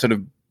 and that sort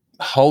of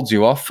holds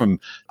you off from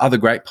other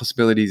great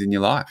possibilities in your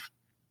life.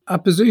 I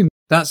presume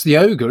that's the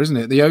ogre, isn't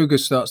it? The ogre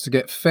starts to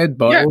get fed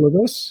by all of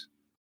this.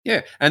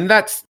 Yeah, and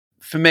that's,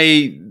 for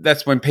me,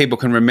 that's when people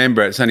can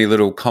remember it. It's only a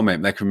little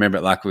comment. They can remember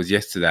it like it was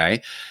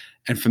yesterday.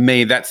 And for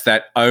me, that's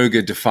that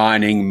ogre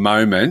defining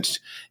moment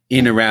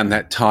in around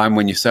that time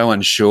when you're so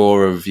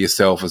unsure of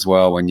yourself as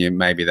well, when you're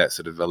maybe that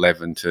sort of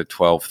 11 to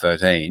 12,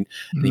 13,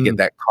 and you get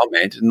that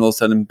comment and all of a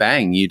sudden,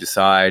 bang, you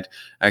decide,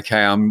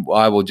 okay,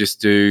 I will just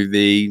do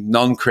the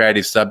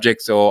non-creative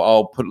subjects, or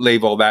I'll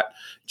leave all that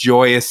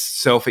joyous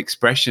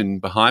self-expression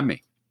behind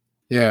me.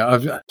 Yeah,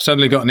 I've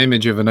suddenly got an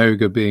image of an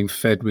ogre being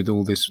fed with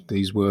all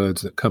these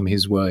words that come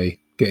his way,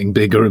 getting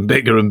bigger and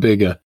bigger and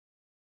bigger.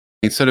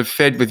 It's sort of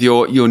fed with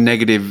your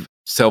negative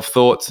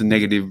self-thoughts and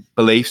negative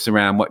beliefs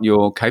around what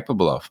you're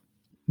capable of.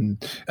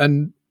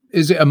 And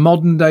is it a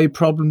modern day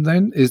problem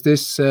then? Is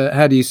this,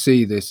 how do you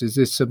see this? Is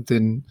this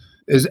something,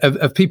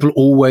 have people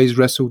always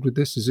wrestled with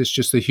this? Is this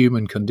just the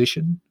human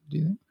condition, do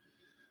you think?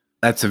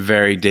 That's a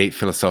very deep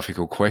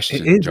philosophical It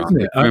question, is, John.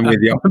 isn't it? We're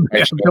with the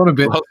I've gone a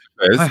bit. I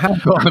philosophers.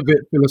 have gone a bit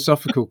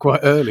philosophical quite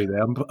early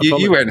there.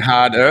 You went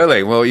hard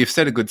early. Well, you've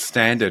set a good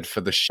standard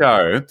for the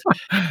show.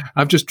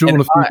 I've just And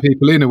drawn a few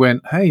people in and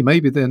went, hey,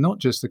 maybe they're not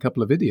just a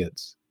couple of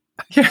idiots.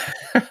 Yeah.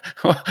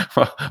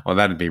 well,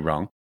 that'd be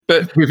wrong.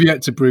 But we've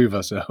yet to prove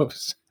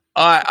ourselves.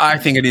 I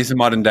think it is a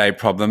modern day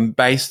problem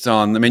based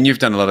on, I mean, you've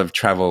done a lot of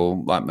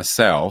travel like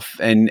myself,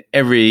 and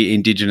every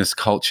Indigenous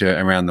culture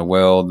around the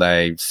world,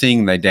 they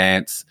sing, they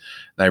dance,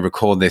 they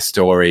record their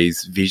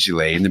stories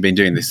visually, and they've been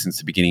doing this since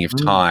the beginning of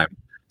time.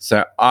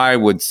 So I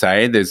would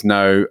say there's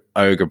no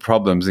ogre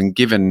problems. And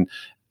given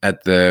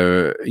at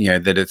the,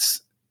 that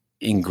it's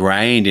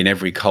ingrained in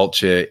every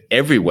culture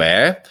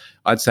everywhere,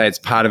 I'd say it's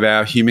part of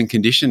our human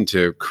condition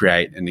to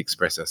create and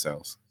express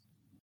ourselves.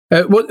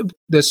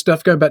 There's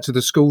stuff going back to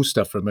the school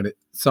stuff for a minute,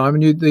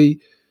 Simon.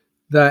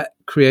 That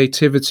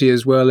creativity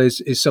as well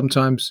is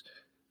sometimes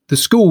the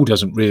school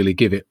doesn't really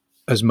give it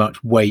as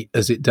much weight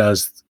as it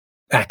does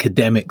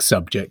academic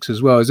subjects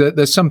as well.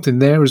 There's something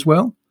there as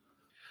well?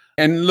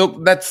 And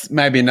look, that's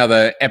maybe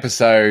another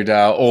episode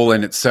all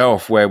in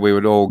itself, where we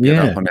would all get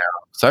up on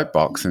our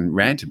soapbox and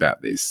rant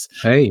about this.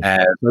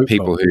 As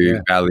people who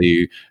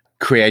value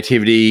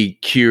creativity,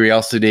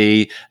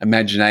 curiosity,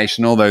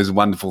 imagination, all those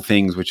wonderful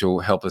things which will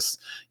help us,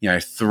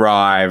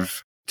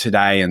 thrive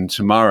today and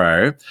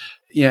tomorrow.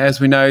 Yeah, as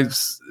we know,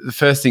 the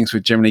first things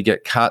which generally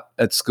get cut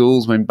at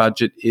schools when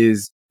budget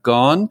is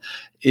gone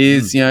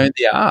is,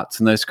 the arts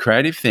and those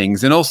creative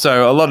things. And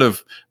also a lot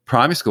of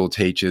primary school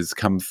teachers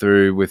come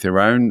through with their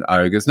own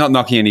ogres, not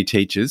knocking any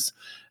teachers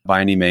by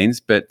any means,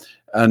 but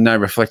no,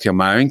 reflecting on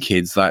my own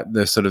kids, like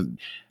the sort of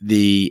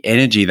the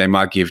energy they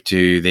might give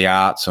to the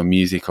arts or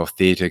music or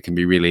theatre can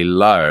be really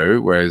low,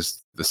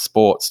 whereas the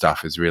sport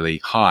stuff is really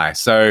high.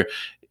 So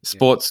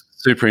sport's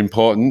super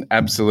important,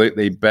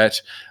 absolutely,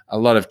 but a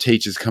lot of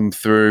teachers come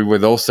through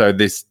with also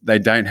this, they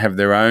don't have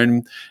their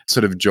own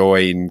sort of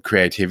joy in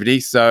creativity,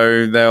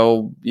 so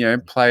they'll,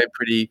 play a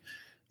pretty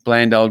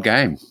bland old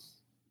game.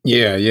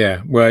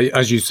 Yeah. Well,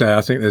 as you say, I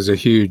think there's a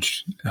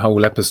huge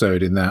whole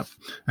episode in that.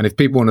 And if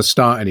people want to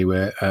start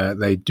anywhere,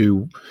 they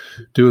do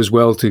as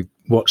well to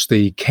watch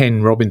the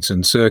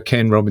Sir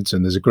Ken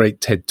Robinson. There's a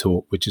great TED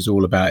Talk, which is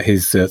all about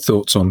his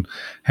thoughts on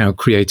how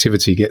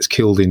creativity gets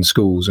killed in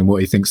schools and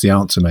what he thinks the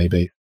answer may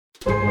be.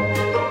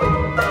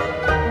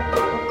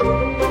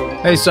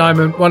 Hey,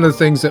 Simon, one of the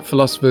things that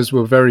philosophers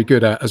were very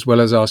good at, as well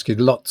as asking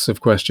lots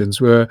of questions,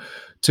 were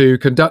to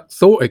conduct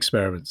thought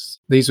experiments.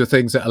 These were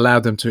things that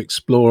allowed them to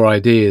explore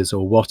ideas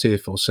or what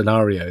if or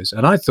scenarios.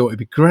 And I thought it'd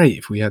be great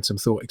if we had some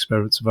thought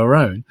experiments of our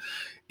own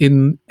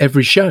in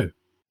every show.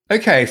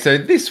 Okay, so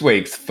this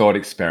week's thought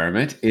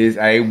experiment is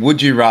a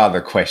would you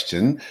rather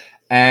question.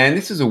 And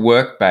this is a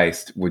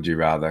work-based would you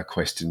rather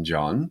question,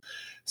 John.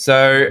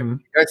 So it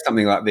goes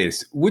something like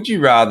this. Would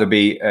you rather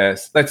be,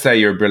 let's say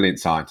you're a brilliant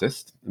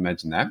scientist,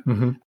 imagine that.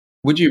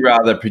 Would you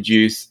rather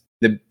produce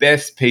the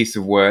best piece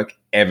of work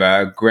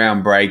ever,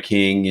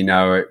 groundbreaking,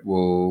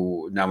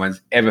 no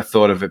one's ever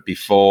thought of it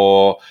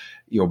before,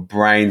 your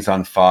brain's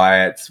on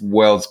fire, it's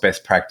world's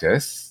best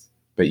practice,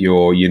 but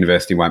your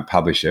university won't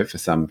publish it for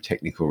some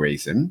technical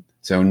reason,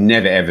 so it'll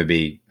never ever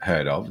be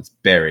heard of, it's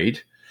buried?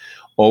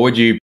 Or would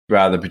you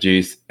rather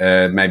produce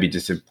maybe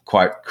just a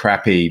quite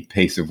crappy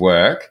piece of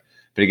work,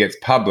 but it gets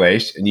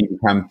published and you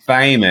become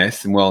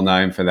famous and well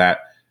known for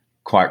that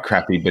quite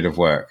crappy bit of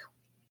work?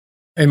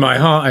 In my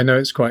heart, I know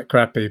it's quite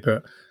crappy,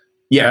 but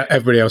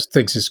everybody else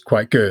thinks it's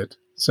quite good.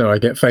 So I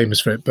get famous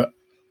for it, but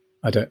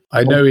I don't.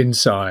 I know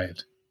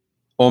inside.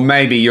 Or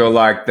maybe you're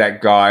like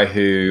that guy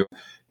who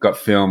got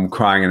filmed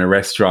crying in a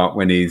restaurant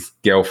when his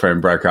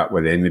girlfriend broke up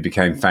with him. He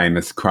became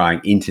famous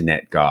crying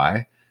internet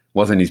guy.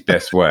 Wasn't his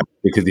best work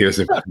because he was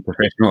a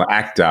professional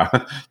actor,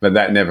 but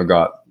that never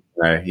got,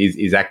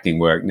 his acting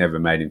work never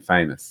made him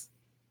famous.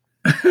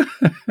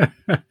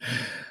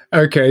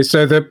 Okay,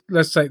 so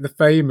let's take the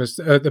famous,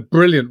 the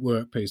brilliant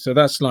work piece. So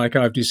that's like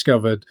I've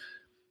discovered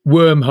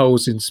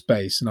wormholes in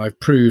space and I've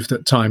proved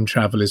that time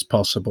travel is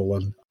possible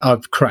and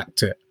I've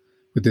cracked it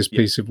with this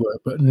piece of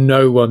work, but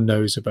no one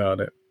knows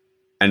about it.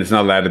 And it's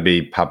not allowed to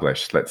be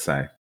published, let's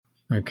say.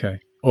 Okay.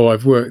 Or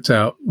I've worked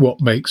out what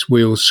makes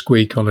wheels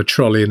squeak on a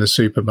trolley in a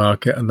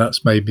supermarket and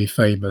that's made me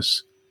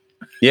famous.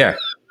 Yeah,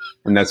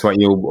 and that's what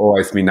you'll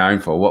always be known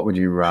for. What would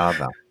you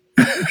rather?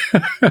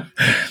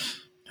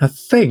 I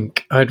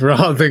think I'd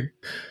rather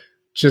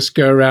just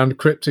go around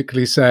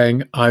cryptically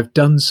saying, I've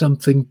done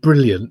something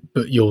brilliant,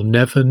 but you'll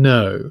never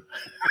know.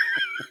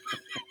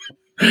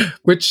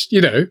 Which,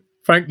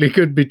 frankly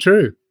could be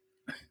true.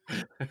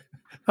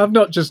 I've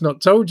not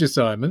told you,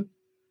 Simon.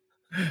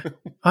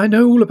 I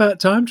know all about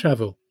time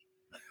travel.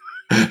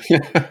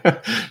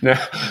 No,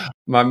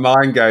 my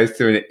mind goes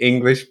to an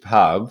English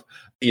pub,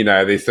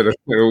 these sort of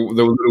the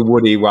little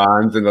woody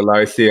ones and the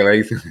low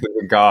ceilings,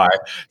 the guy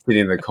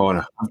sitting in the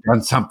corner. I've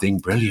done something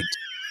brilliant.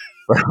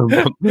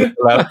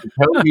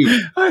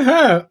 I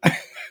have.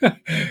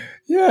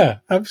 Yeah,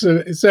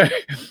 absolutely. So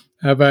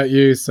how about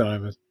you,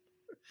 Simon?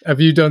 Have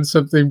you done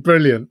something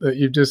brilliant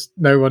that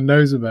no one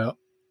knows about?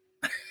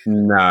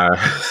 No.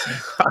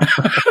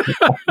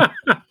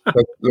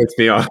 Let's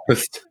be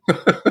honest.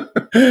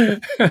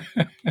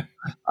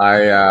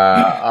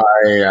 I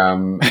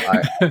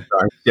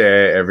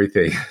share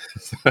everything.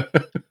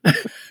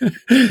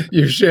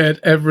 You shared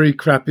every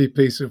crappy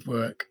piece of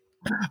work.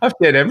 I've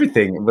shared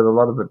everything, with a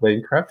lot of it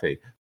being crappy.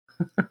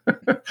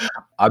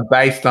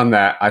 Based on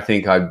that, I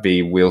think I'd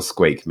be Will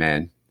Squeak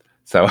Man.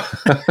 So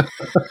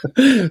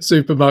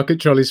Supermarket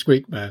trolley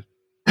squeak man.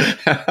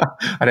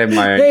 I'd have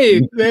my own.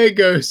 Hey, there you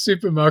go,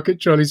 supermarket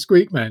trolley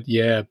squeak man.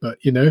 Yeah, but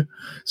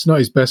it's not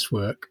his best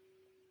work.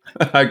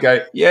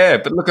 Okay, yeah,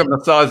 but look at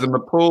the size of my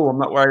pool. I'm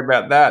not worried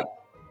about that.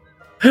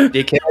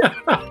 Dickhead.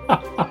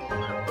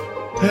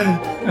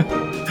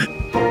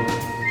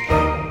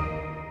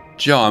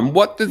 John,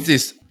 what does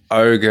this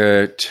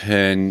ogre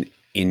turn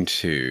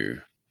into?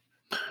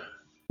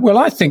 Well,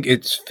 I think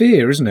it's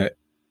fear, isn't it?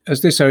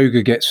 As this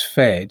ogre gets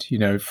fed,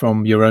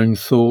 from your own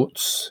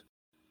thoughts,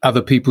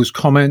 other people's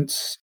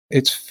comments,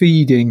 it's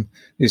feeding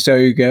this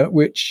ogre,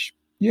 which,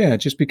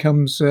 just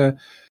becomes a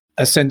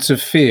sense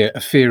of fear,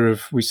 a fear of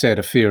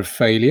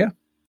failure,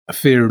 a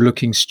fear of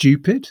looking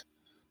stupid,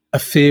 a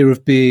fear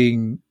of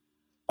being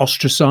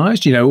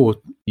ostracized, or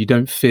you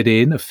don't fit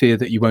in, a fear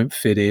that you won't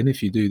fit in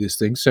if you do this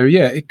thing. So,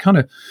 it kind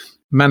of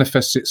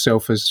manifests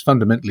itself as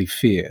fundamentally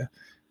fear,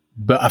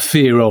 but a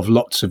fear of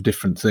lots of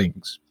different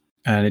things.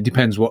 And it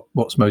depends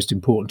what's most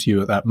important to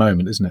you at that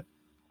moment, isn't it?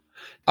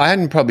 I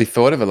hadn't probably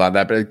thought of it like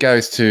that, but it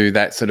goes to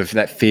that sort of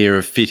that fear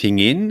of fitting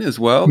in as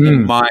well. That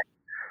might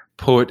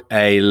put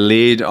a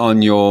lid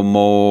on your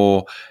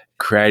more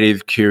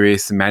creative,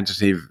 curious,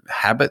 imaginative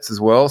habits as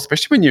well,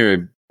 especially when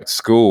you're at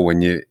school,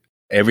 when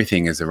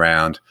everything is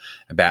around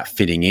about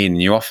fitting in.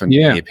 You often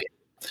hear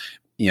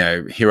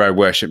people, hero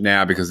worship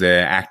now because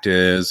they're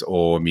actors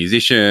or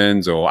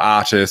musicians or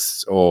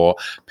artists or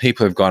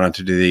people who've gone on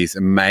to do these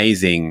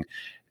amazing,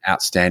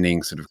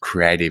 outstanding sort of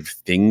creative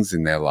things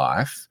in their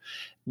life.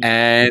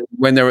 And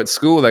when they were at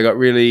school, they got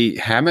really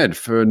hammered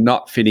for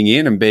not fitting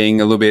in and being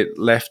a little bit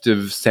left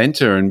of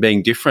center and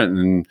being different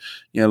and,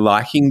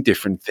 liking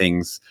different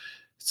things.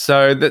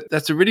 So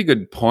that's a really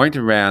good point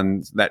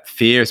around that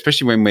fear,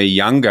 especially when we're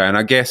younger. And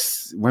I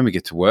guess when we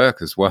get to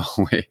work as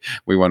well,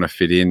 we want to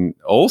fit in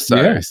also.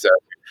 Yeah. So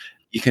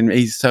you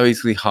can so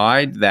easily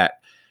hide the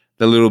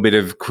little bit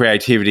of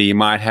creativity you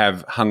might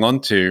have hung on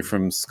to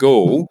from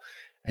school,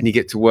 and you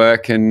get to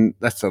work and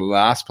that's the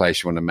last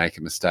place you want to make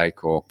a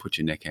mistake or put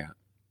your neck out.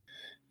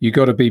 You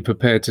got to be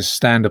prepared to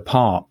stand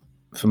apart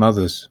from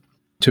others,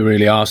 to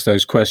really ask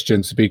those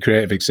questions, to be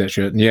creative,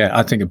 etc. And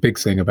I think a big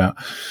thing about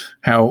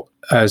how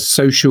as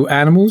social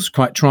animals,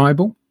 quite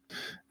tribal,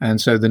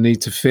 and so the need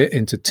to fit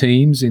into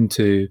teams,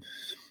 into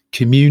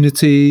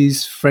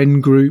communities,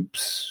 friend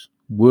groups,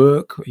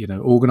 work,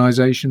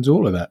 organizations,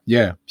 all of that.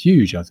 Yeah,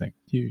 huge, I think,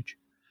 huge.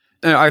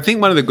 I think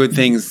one of the good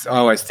things I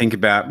always think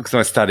about, because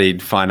I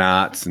studied fine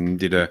arts and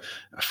did a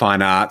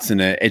fine arts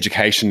and an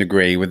education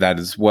degree with that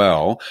as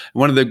well.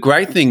 One of the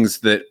great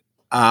things that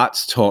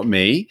arts taught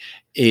me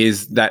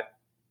is that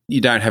you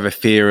don't have a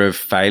fear of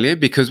failure,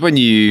 because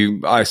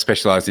I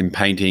specialize in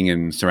painting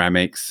and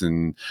ceramics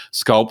and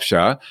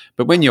sculpture,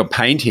 but when you're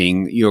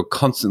painting, you're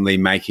constantly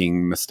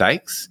making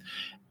mistakes.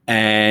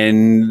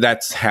 And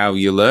that's how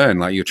you learn.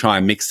 Like, you try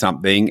and mix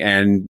something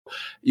and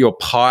your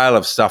pile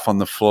of stuff on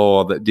the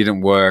floor that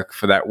didn't work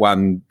for that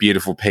one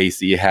beautiful piece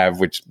that you have,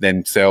 which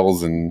then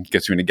sells and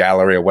gets you in a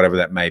gallery or whatever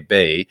that may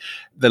be.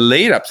 The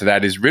lead up to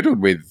that is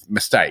riddled with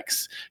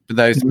mistakes. But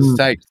those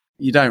mistakes,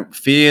 you don't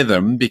fear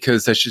them,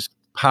 because that's just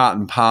part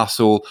and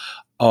parcel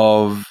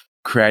of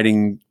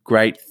creating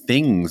great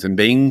things and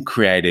being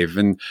creative.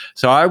 And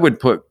so I would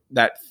put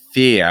that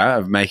fear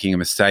of making a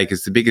mistake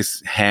is the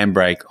biggest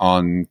handbrake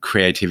on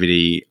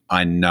creativity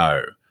I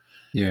know.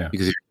 Yeah.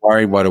 Because if you're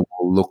worried what it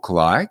will look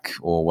like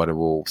or what it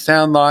will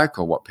sound like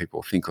or what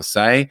people think or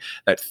say,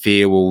 that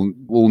fear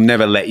will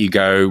never let you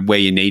go where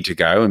you need to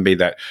go and be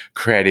that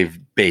creative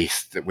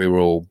beast that we were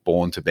all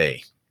born to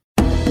be.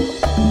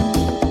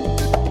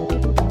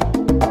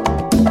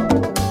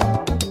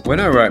 When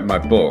I wrote my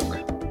book,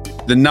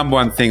 the number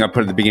one thing I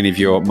put at the beginning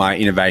of my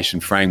innovation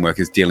framework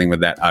is dealing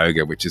with that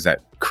ogre, which is that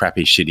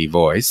crappy, shitty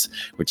voice,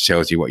 which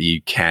tells you what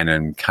you can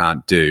and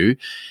can't do.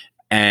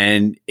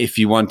 And if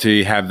you want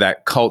to have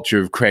that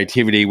culture of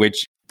creativity,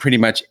 which pretty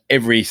much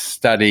every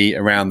study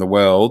around the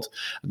world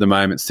at the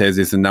moment says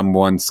is the number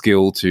one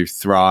skill to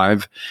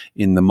thrive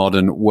in the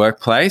modern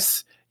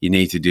workplace, you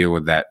need to deal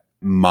with that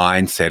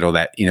mindset or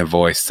that inner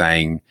voice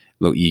saying,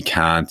 look, you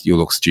can't, you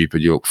look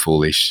stupid, you look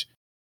foolish.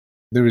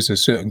 There is a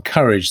certain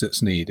courage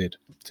that's needed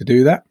to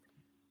do that.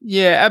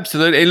 Yeah,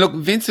 absolutely. And look,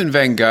 Vincent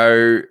van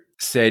Gogh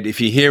said,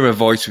 if you hear a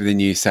voice within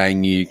you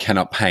saying you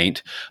cannot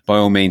paint, by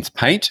all means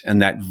paint,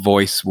 and that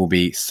voice will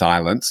be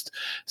silenced.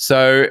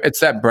 So it's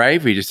that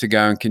bravery just to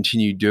go and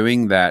continue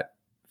doing that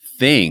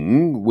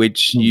thing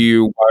which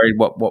you worried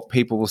what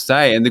people will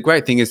say. And the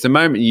great thing is, the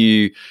moment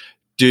you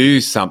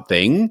do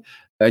something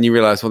and you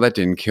realize, well, that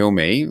didn't kill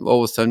me,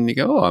 all of a sudden you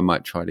go, oh, I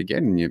might try it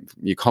again. And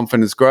your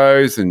confidence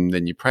grows, and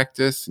then you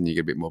practice and you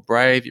get a bit more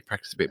brave, you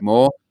practice a bit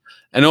more.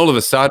 And all of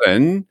a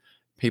sudden,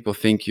 People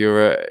think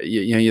you're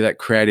that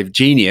creative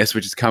genius,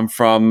 which has come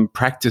from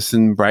practice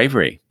and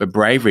bravery, but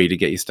bravery to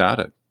get you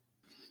started.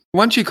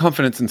 Once your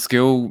confidence and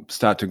skill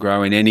start to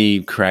grow in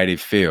any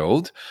creative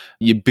field,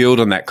 you build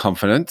on that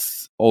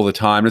confidence all the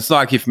time. It's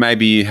like if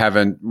maybe you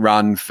haven't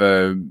run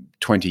for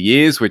 20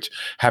 years, which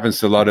happens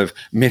to a lot of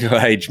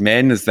middle-aged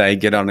men as they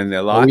get on in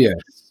their life. Oh, yeah.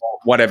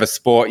 Whatever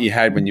sport you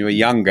had when you were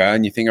younger,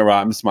 and you think, all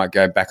right, I just might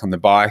go back on the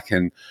bike.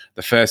 And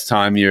the first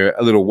time you're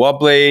a little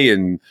wobbly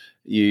and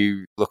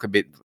you look a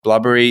bit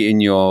blubbery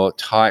in your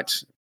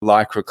tight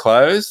lycra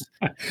clothes,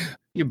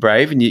 you're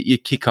brave and you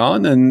kick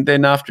on. And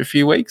then after a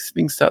few weeks,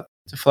 things start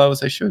to flow as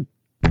they should.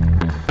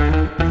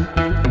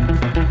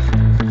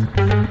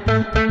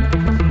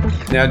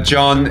 Now,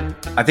 John,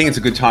 I think it's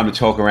a good time to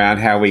talk around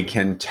how we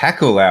can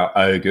tackle our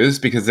ogres,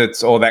 because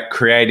it's all that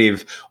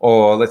creative,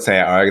 or let's say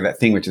our ogre, that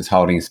thing which is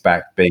holding us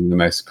back, being the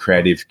most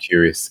creative,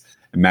 curious,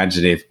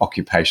 imaginative,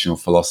 occupational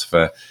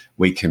philosopher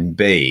we can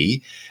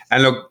be.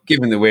 And look,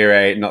 given that we're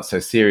a not so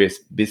serious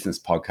business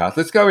podcast,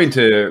 let's go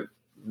into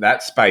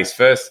that space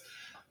first.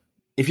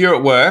 If you're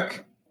at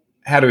work,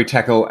 how do we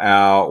tackle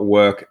our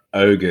work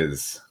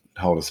ogres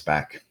that hold us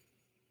back?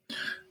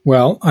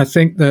 Well, I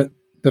think that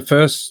the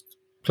first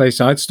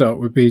place I'd start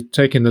would be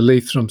taking the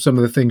leaf from some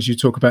of the things you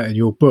talk about in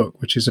your book,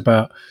 which is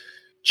about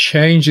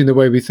changing the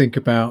way we think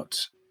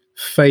about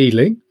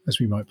failing, as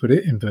we might put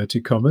it,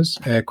 inverted commas,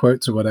 air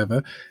quotes or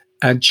whatever,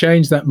 and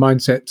change that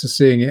mindset to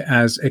seeing it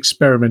as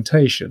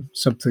experimentation,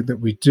 something that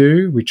we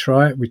do, we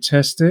try it, we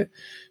test it,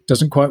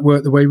 doesn't quite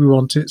work the way we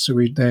want it, so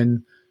we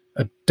then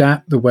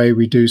adapt the way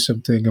we do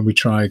something and we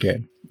try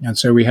again. And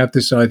so we have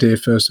this idea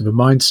first of a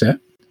mindset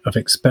of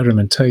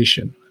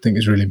experimentation, I think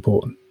is really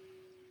important.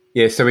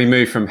 Yeah, so we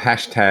move from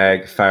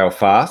hashtag fail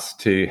fast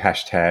to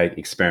hashtag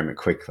experiment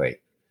quickly.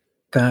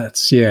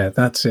 That's it.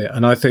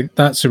 And I think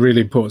that's a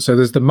really important. So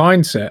there's the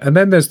mindset, and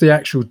then there's the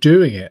actual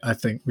doing it, I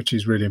think, which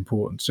is really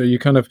important. So you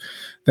kind of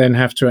then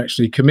have to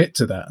actually commit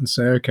to that and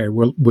say, okay,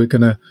 well, we're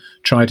going to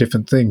try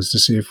different things to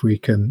see if we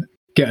can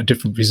get a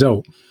different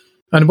result.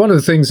 And one of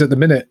the things at the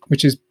minute,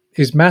 which is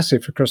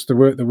massive across the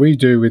work that we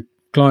do with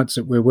clients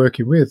that we're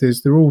working with,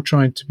 is they're all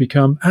trying to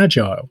become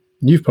agile.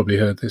 You've probably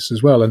heard this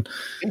as well. And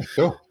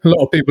sure. A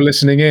lot of people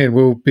listening in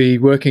will be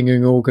working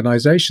in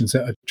organizations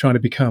that are trying to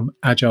become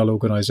agile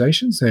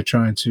organizations. They're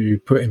trying to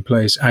put in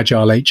place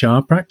agile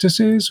HR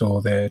practices,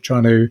 or they're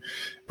trying to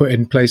put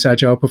in place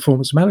agile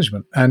performance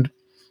management. And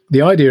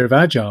the idea of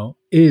agile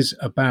is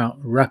about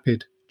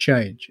rapid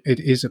change. It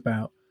is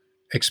about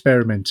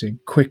experimenting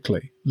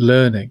quickly,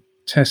 learning,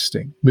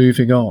 testing,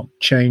 moving on,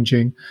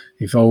 changing,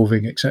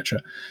 evolving,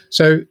 etc.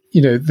 So,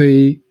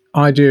 the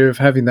idea of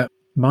having that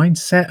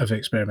mindset of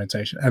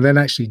experimentation and then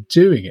actually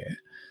doing it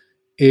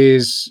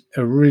is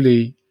a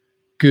really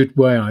good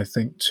way, I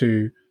think,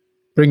 to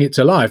bring it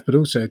to life, but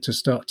also to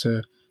start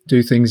to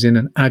do things in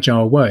an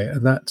agile way.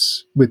 And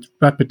that's with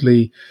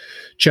rapidly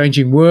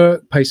changing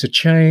work, pace of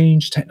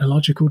change,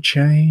 technological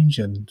change,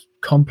 and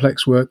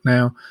complex work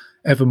now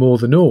ever more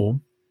the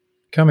norm.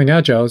 Becoming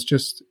agile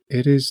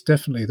it is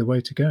definitely the way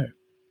to go.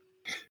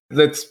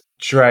 Let's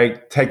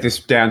take this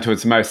down to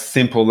its most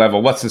simple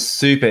level. What's a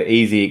super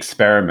easy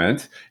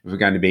experiment if we're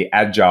going to be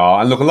agile?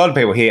 And look, a lot of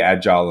people hear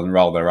agile and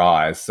roll their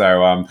eyes.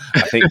 So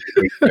I think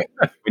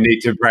we need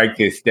to break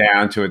this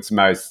down to its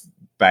most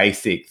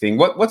basic thing.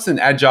 What's an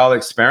agile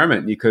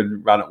experiment you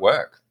could run at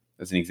work,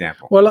 as an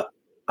example? Well,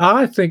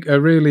 I think a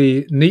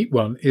really neat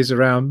one is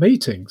around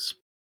meetings.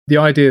 The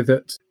idea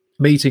that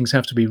meetings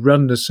have to be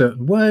run a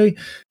certain way,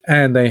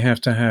 and they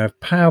have to have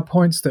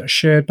PowerPoints that are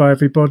shared by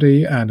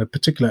everybody and a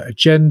particular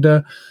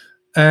agenda.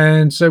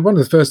 And so one of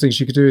the first things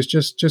you could do is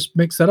just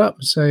mix that up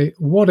and say,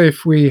 what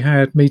if we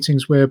had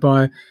meetings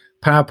whereby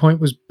PowerPoint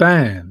was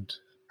banned?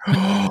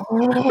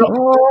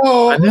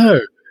 I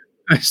know.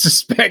 I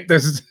suspect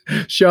there's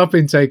a sharp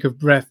intake of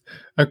breath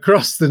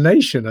across the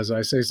nation as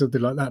I say something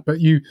like that.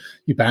 But you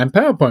ban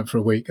PowerPoint for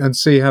a week and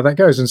see how that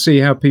goes, and see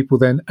how people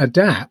then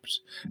adapt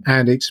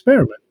and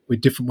experiment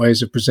with different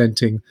ways of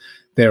presenting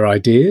their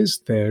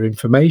ideas, their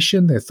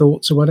information, their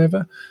thoughts or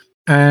whatever,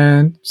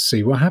 and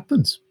see what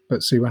happens.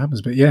 But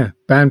yeah,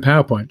 ban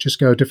PowerPoint, just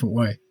go a different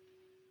way.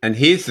 And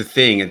here's the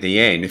thing at the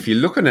end. If you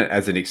look at it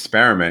as an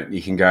experiment, you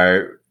can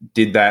go,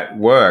 did that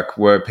work?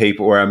 Were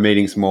our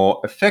meetings more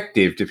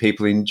effective? Do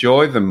people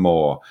enjoy them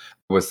more?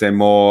 Was there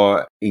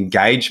more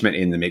engagement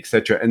in them,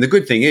 etc.? And the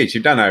good thing is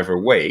you've done over a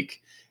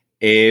week.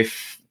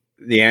 If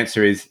the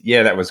answer is,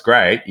 yeah, that was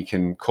great, you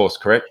can course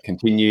correct,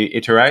 continue,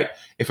 iterate.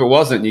 If it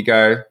wasn't, you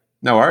go,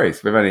 no worries.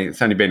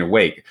 It's only been a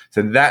week.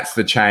 So that's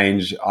the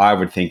change I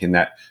would think in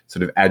that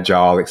sort of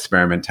agile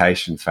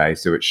experimentation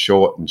phase. So it's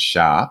short and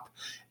sharp,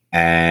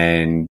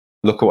 and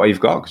look at what you've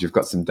got, because you've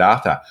got some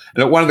data.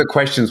 And one of the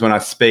questions when I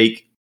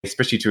speak,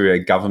 especially to a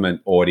government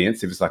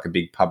audience, if it's like a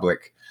big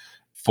public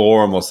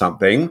forum or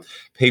something,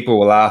 people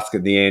will ask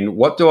at the end,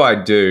 what do I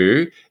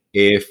do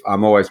if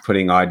I'm always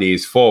putting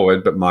ideas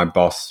forward, but my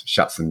boss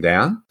shuts them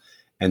down?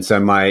 And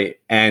so my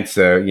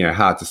answer,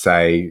 hard to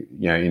say,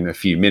 in a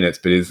few minutes,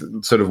 but is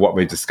sort of what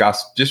we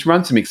discussed. Just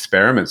run some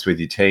experiments with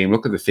your team.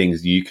 Look at the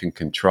things you can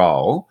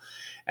control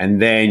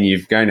And then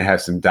you're going to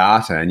have some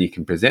data and you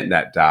can present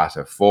that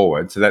data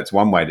forward. So that's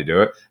one way to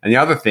do it. And the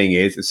other thing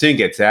is, it soon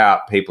gets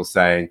out, people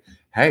saying,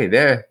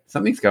 hey,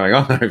 something's going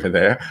on over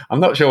there. I'm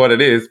not sure what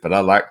it is, but I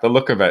like the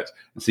look of it.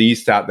 And so you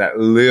start that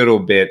little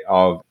bit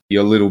of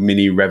your little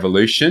mini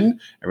revolution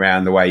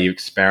around the way you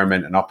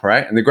experiment and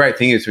operate. And the great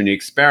thing is when you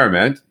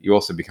experiment, you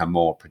also become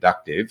more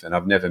productive. And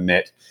I've never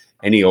met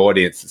any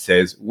audience that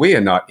says, we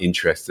are not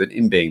interested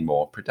in being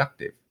more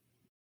productive.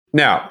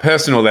 Now,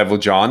 personal level,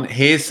 John,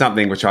 here's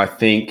something which I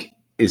think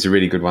is a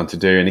really good one to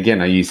do. And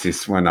again, I use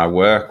this when I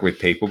work with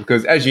people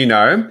because, as you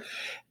know,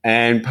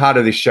 and part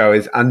of this show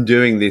is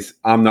undoing this,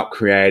 I'm not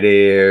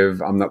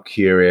creative, I'm not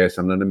curious,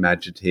 I'm not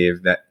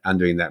imaginative, that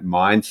undoing that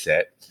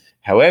mindset.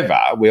 However,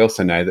 we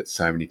also know that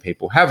so many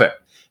people have it.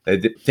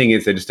 The thing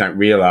is, they just don't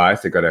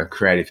realize they've got a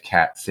creative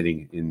cat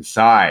sitting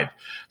inside.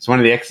 So one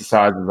of the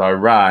exercises I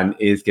run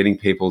is getting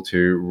people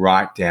to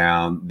write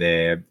down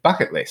their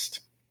bucket list.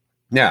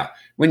 Now,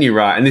 when you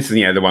write, and this is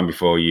the one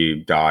before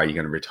you die, you're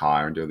going to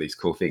retire and do all these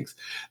cool things.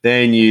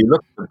 Then you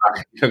look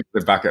at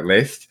the bucket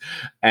list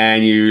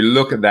and you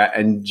look at that,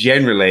 and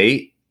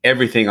generally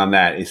everything on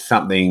that is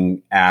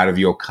something out of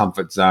your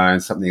comfort zone,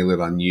 something a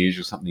little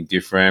unusual, something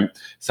different,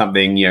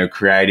 something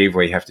creative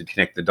where you have to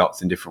connect the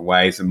dots in different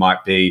ways. It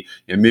might be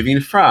moving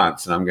to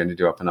France and I'm going to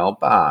do up an old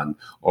barn,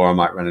 or I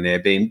might run an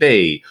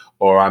Airbnb,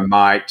 or I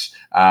might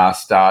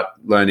start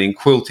learning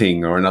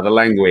quilting or another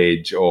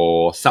language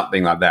or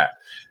something like that.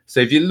 So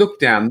if you look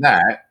down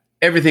that,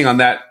 everything on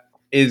that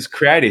is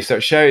creative. So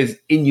it shows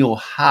in your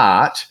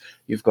heart,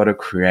 you've got a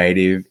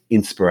creative,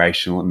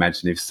 inspirational,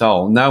 imaginative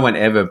soul. No one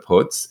ever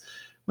puts,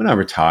 when I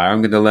retire,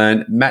 I'm going to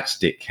learn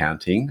matchstick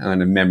counting. I'm going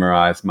to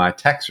memorize my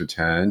tax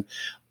return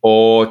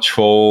or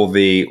trawl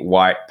the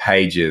white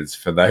pages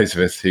for those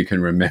of us who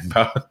can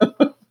remember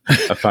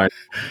a phone.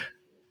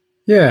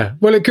 Yeah,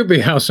 well, it could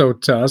be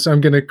household tasks. I'm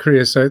going to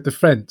creosote the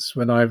fence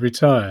when I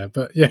retire,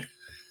 but yeah.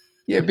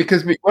 Yeah,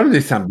 because we want to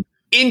do something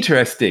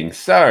interesting.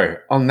 So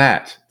on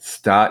that,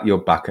 start your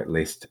bucket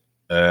list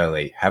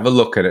early. Have a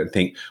look at it and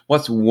think,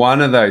 what's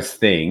one of those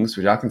things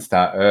which I can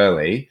start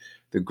early?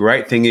 The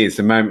great thing is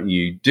the moment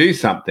you do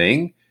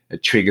something,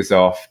 it triggers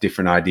off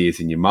different ideas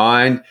in your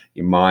mind.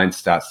 Your mind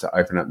starts to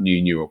open up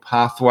new neural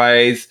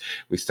pathways.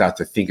 We start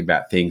to think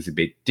about things a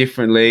bit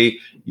differently.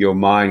 Your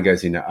mind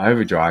goes into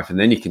overdrive, and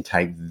then you can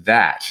take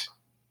that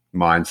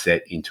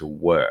mindset into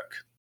work.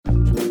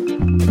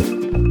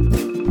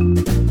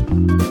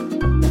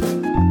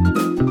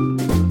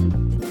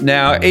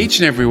 Now, each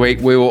and every week,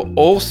 we will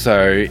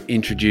also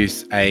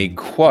introduce a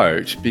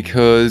quote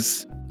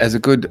because as a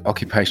good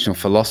occupational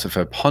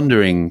philosopher,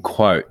 pondering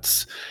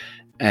quotes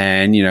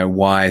and,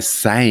 wise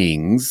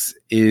sayings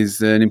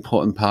is an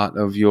important part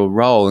of your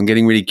role, and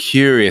getting really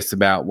curious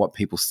about what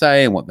people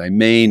say and what they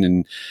mean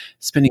and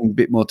spending a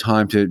bit more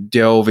time to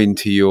delve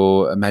into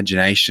your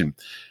imagination.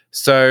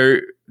 So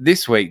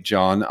this week,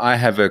 John, I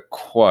have a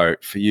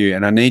quote for you,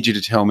 and I need you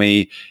to tell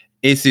me,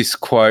 is this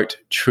quote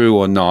true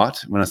or not?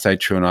 When I say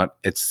true or not,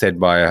 it's said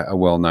by a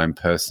well-known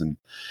person.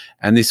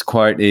 And this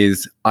quote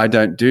is, I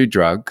don't do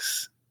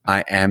drugs,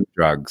 I am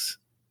drugs.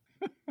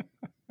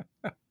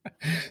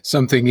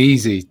 Something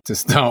easy to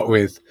start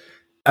with.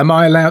 Am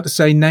I allowed to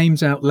say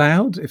names out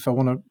loud if I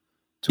want to?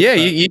 Yeah,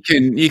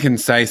 you can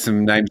say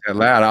some names out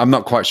loud. I'm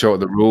not quite sure what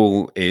the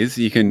rule is.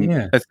 Let's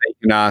say you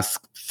can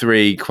ask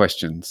 3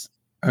 questions.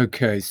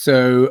 Okay,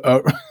 so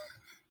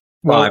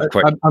well,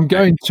 I'm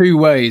going 2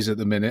 ways at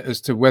the minute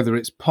as to whether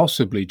it's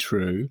possibly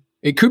true.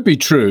 It could be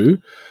true,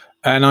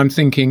 and I'm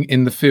thinking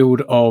in the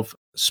field of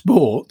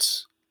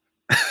sports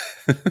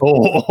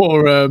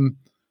or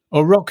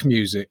rock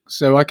music.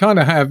 So I kind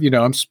of have,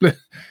 I'm split.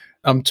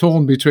 I'm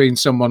torn between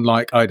someone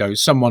like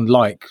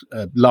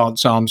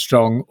Lance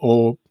Armstrong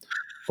or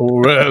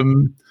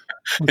and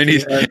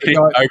he's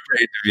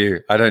interview.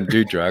 I don't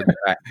do drugs.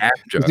 I have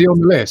drugs. Is he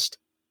on the list?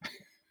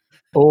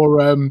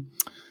 Or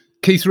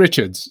Keith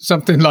Richards,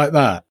 something like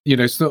that.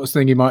 Sort of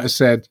thing he might have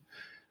said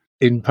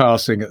in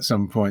passing at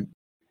some point.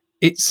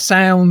 It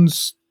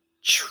sounds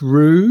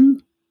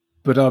true,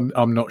 but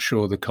I'm not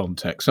sure the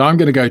context. So I'm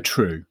going to go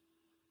true.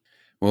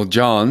 Well,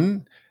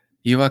 John,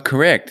 you are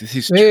correct. This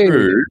is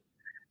true.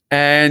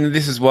 And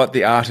this is what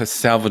the artist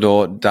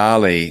Salvador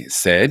Dali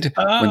said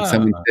when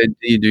someone said,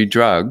 do you do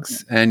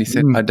drugs? And he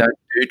said, I don't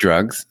do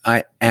drugs.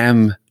 I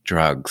am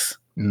drugs.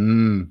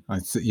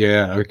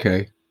 Yeah,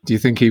 okay. Do you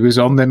think he was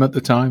on them at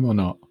the time or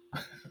not?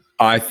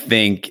 I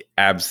think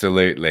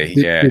absolutely,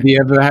 Did he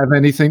ever have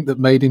anything that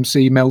made him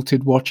see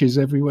melted watches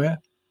everywhere?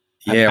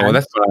 Yeah, well,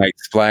 that's when I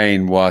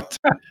explain what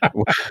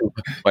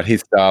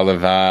his style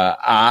of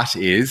art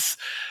is.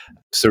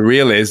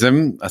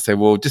 Surrealism, I say,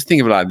 well, just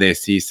think of it like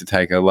this. He used to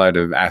take a load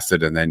of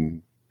acid and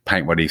then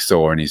paint what he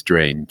saw in his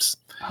dreams.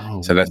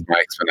 So that's my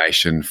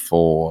explanation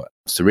for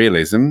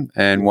surrealism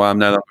and why I'm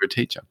no longer a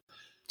teacher.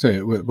 So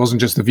it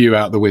wasn't just the view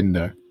out the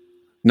window?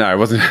 No, it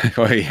wasn't.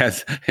 Well,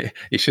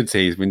 you should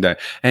see his window.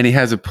 And he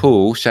has a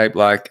pool shaped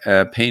like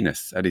a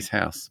penis at his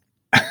house.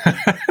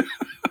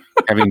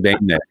 Having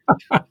been there,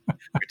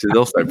 which is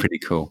also pretty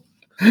cool.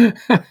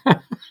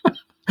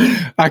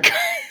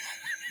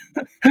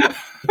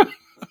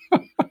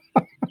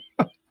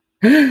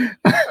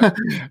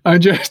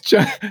 I'm just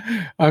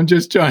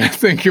trying to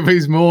think of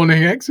his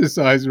morning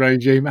exercise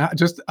regime.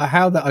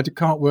 How that I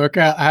can't work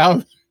out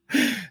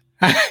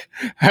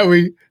how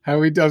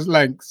he does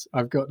lengths.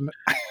 I've got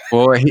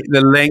Well,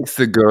 the lengths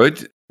are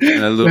good,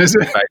 and a little there's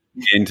bit a, of space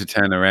again to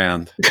turn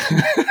around,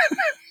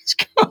 it's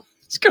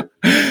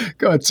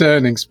got a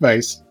turning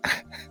space.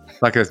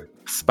 like a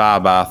spa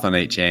bath on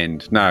each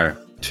end. No,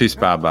 2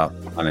 spa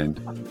baths on one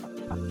end.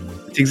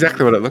 It's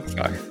exactly what it looks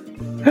like.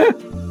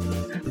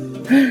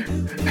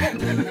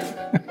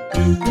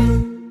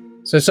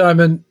 So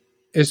Simon,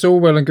 it's all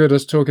well and good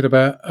us talking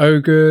about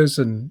ogres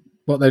and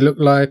what they look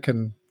like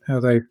and how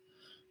they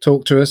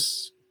talk to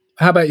us.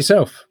 How about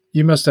yourself?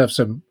 You must have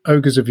some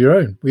ogres of your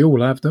own. We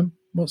all have them.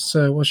 What's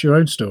your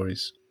own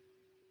stories?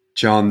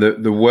 John,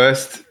 the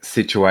worst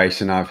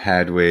situation I've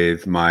had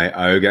with my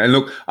ogre, and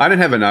look, I don't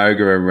have an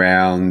ogre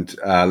around,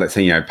 let's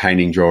say,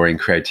 painting, drawing,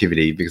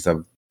 creativity, because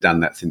I've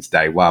done that since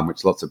day one,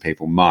 which lots of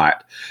people might.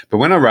 But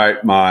when I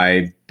wrote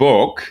my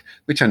book,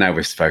 which I know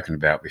we've spoken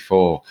about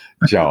before,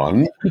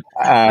 John.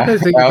 I don't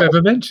think you've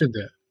ever mentioned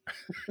it.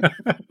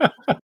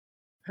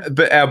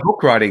 But our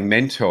book writing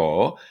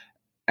mentor,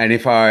 and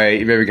if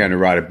you're ever going to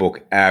write a book,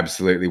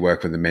 absolutely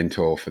work with a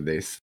mentor for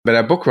this. But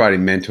our book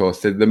writing mentor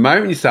said, the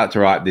moment you start to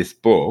write this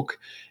book,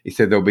 he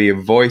said, there'll be a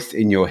voice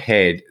in your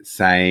head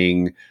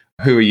saying,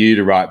 who are you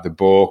to write the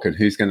book, and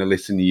who's going to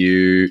listen to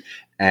you?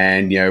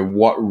 And,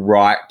 what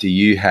right do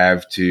you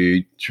have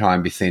to try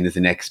and be seen as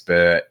an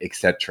expert,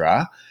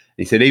 etc.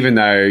 He said, even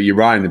though you're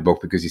writing the book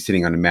because you're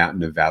sitting on a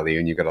mountain of value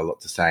and you've got a lot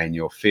to say in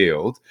your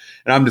field.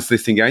 And I'm just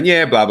listening going,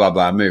 yeah, blah, blah,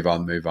 blah, move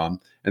on.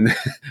 And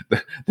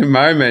the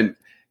moment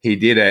he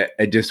did it,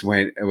 it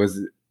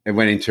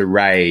went into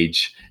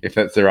rage, if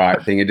that's the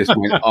right thing. It just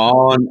went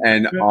on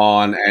and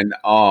on and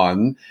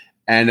on.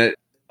 And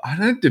I don't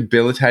know,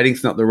 debilitating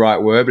is not the right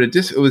word, but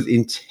it was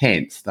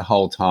intense the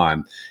whole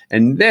time.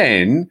 And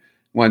then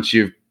once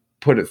you've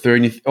put it through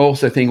and you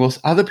also think, well,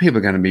 other people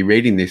are going to be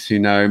reading this who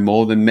know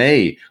more than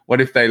me. What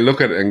if they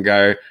look at it and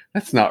go,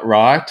 that's not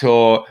right,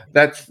 or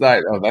that's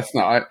like, oh, that's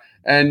not right.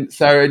 And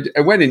so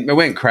it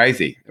went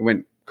crazy. It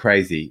went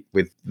crazy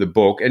with the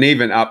book, and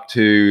even up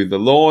to the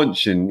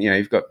launch, and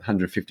you've got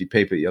 150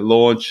 people at your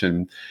launch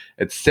and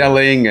it's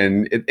selling,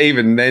 and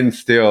even then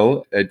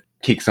still it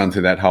kicks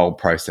onto that whole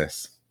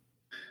process.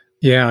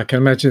 Yeah, I can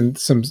imagine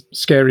some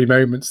scary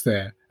moments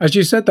there. As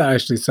you said that,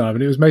 actually,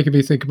 Simon, it was making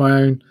me think of my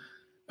own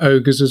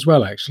ogres as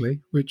well,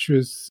 actually, which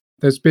was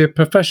there's be a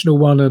professional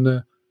one and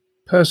a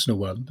personal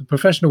one. The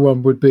professional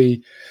one would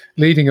be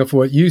leading off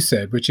what you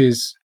said, which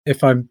is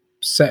if I'm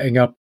setting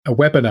up a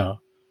webinar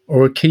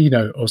or a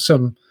keynote or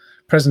some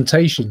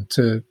presentation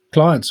to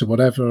clients or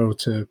whatever, or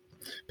to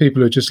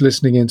people who are just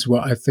listening into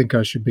what I think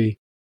I should be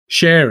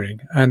sharing.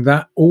 And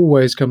that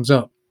always comes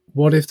up.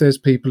 What if there's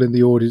people in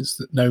the audience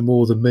that know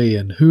more than me,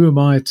 and who am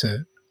I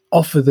to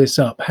offer this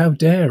up? How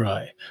dare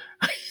I?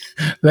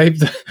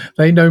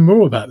 They know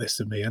more about this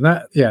than me. And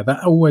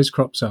that always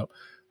crops up.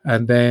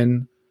 And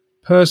then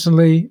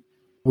personally,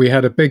 we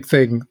had a big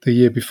thing the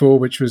year before,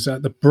 which was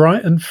at the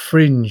Brighton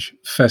Fringe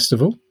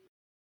Festival.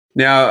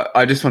 Now,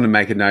 I just want to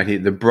make a note here.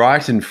 The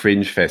Brighton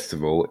Fringe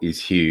Festival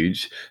is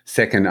huge,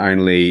 second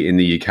only in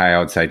the UK, I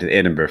would say, to the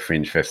Edinburgh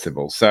Fringe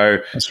Festival. So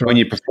when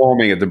you're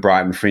performing at the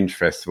Brighton Fringe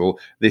Festival,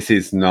 this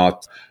is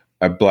not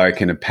a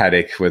bloke in a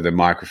paddock with a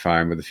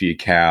microphone with a few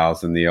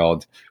cows and the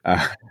odd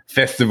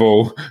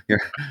festival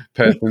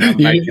person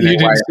making their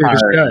way home.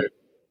 The show.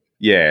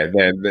 Yeah,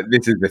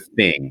 this is the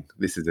thing.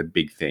 This is a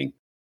big thing.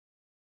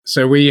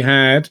 So we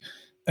had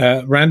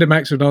Random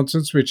Acts of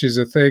Nonsense, which is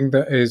a thing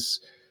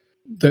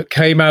that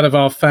came out of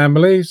our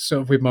family,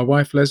 sort of with my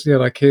wife Leslie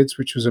and our kids,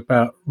 which was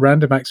about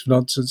random acts of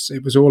nonsense.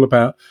 It was all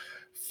about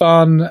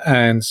fun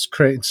and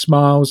creating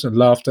smiles and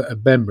laughter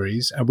and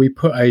memories. And we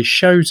put a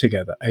show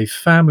together, a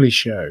family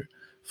show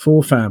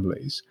for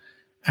families.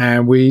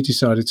 And we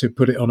decided to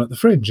put it on at the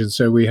Fringe. And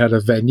so we had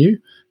a venue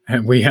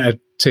and we had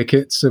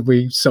tickets and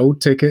we sold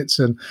tickets.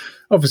 And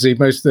obviously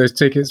most of those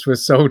tickets were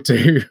sold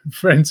to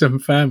friends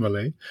and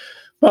family.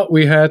 But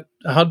we had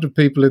 100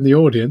 people in the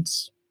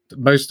audience,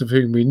 most of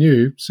whom we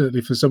knew,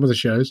 certainly for some of the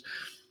shows.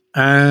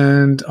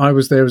 And I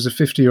was there as a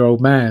 50-year-old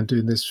man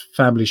doing this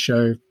family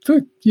show.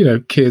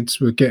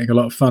 Kids were getting a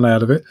lot of fun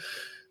out of it.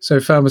 So I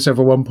found myself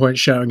at one point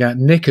shouting out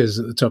knickers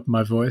at the top of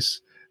my voice.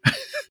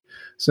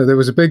 So there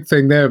was a big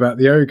thing there about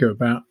the ogre,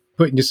 about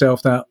putting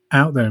yourself out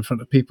there in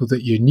front of people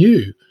that you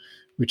knew,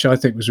 which I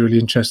think was really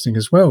interesting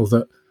as well,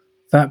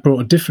 that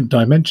brought a different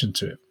dimension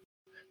to it.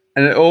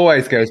 And it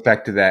always goes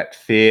back to that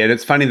fear. And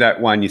it's funny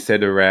that one you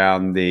said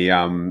around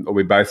or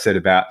we both said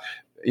about,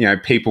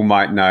 people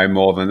might know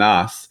more than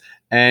us.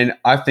 And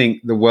I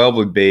think the world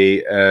would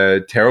be a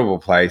terrible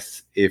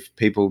place if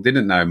people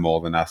didn't know more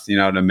than us. You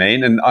know what I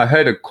mean? And I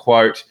heard a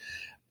quote,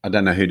 I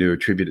don't know who to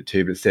attribute it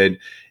to, but it said,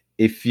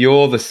 if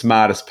you're the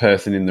smartest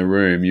person in the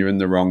room, you're in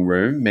the wrong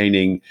room,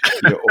 meaning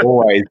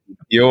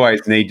you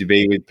always need to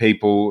be with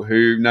people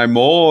who know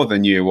more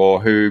than you or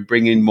who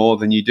bring in more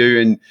than you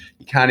do. And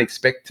you can't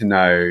expect to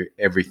know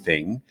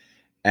everything.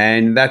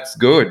 And that's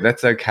good.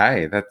 That's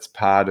okay. That's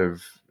part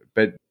of.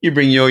 But you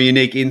bring your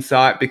unique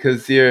insight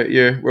because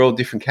we're all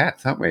different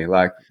cats, aren't we?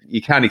 Like,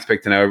 you can't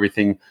expect to know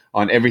everything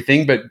on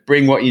everything, but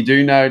bring what you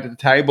do know to the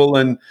table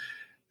and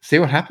see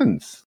what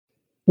happens.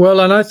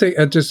 Well, and I think,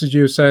 just as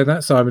you were saying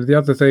that, Simon, the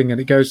other thing,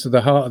 and it goes to the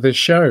heart of this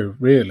show,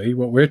 really,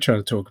 what we're trying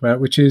to talk about,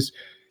 which is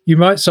you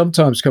might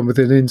sometimes come with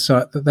an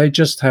insight that they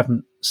just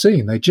haven't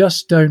seen. They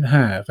just don't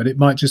have. And it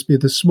might just be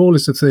the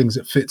smallest of things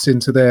that fits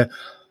into their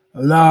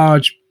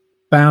large,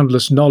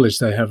 boundless knowledge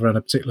they have around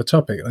a particular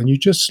topic. And you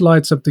just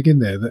slide something in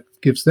there that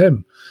gives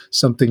them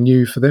something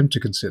new for them to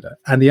consider.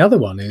 And the other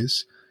one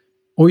is,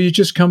 or you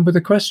just come with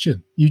a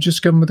question. You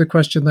just come with a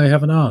question they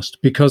haven't asked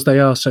because they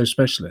are so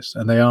specialist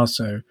and they are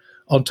so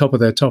on top of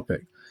their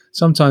topic.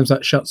 Sometimes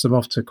that shuts them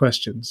off to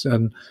questions.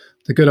 And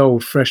the good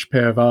old fresh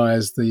pair of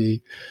eyes,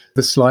 the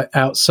slight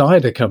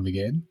outsider coming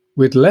in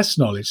with less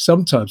knowledge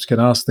sometimes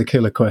can ask the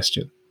killer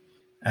question.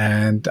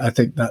 And I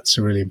think that's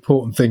a really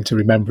important thing to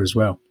remember as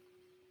well.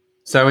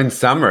 So in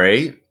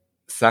summary,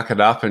 suck it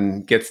up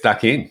and get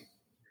stuck in.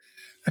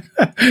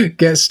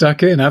 Get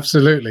stuck in,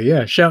 absolutely.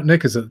 Yeah, shout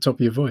knickers at the top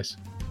of your voice.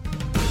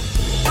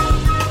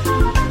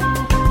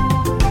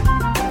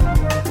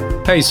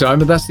 Hey,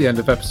 Simon, that's the end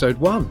of episode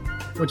 1.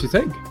 What do you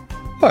think?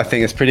 Well, I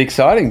think it's pretty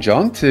exciting,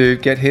 John, to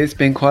get here. It's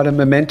been quite a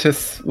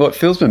momentous, well, it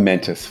feels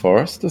momentous for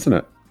us, doesn't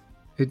it?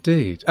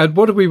 Indeed. And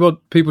what do we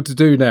want people to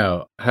do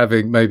now,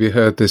 having maybe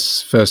heard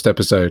this first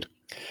episode?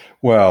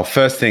 Well,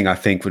 first thing I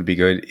think would be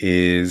good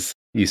is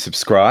you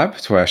subscribe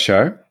to our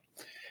show.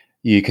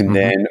 You can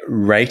then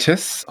rate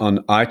us on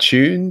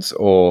iTunes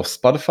or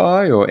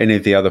Spotify or any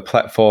of the other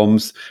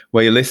platforms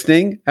where you're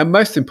listening. And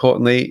most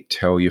importantly,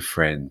 tell your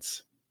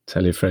friends.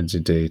 Tell your friends,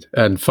 indeed.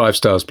 And 5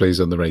 stars, please,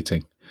 on the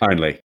rating.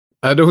 Only.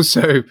 And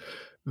also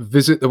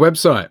visit the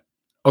website,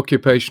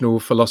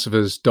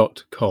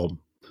 occupationalphilosophers.com.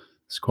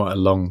 It's quite a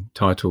long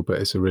title, but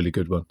it's a really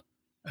good one.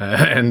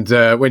 And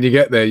when you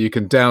get there, you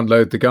can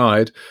download the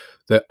guide,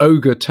 the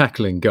Ogre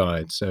Tackling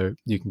Guide. So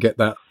you can get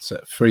that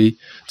free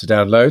to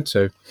download.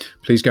 So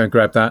please go and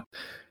grab that.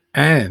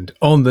 And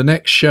on the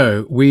next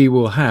show, we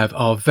will have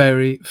our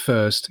very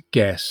first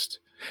guest.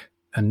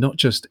 And not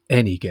just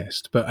any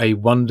guest, but a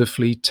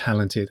wonderfully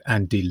talented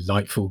and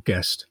delightful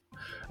guest.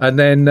 And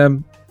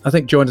then I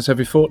think join us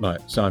every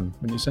fortnight, Simon,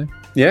 wouldn't you say?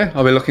 Yeah,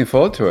 I'll be looking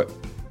forward to it.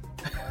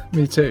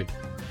 Me too.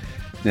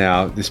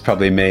 Now, this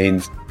probably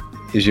means,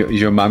 is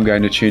your mum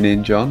going to tune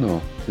in, John,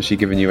 or has she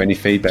given you any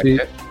feedback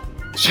yet?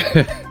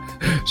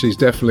 She's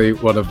definitely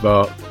one of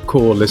our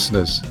core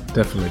listeners,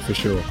 definitely, for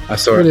sure. I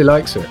saw she really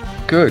likes it.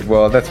 Good.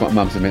 Well, that's what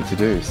mums are meant to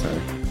do.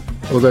 So,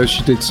 although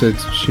she did say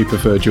she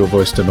preferred your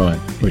voice to mine,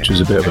 which was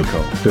a bit of a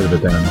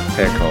downer.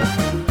 Fair call.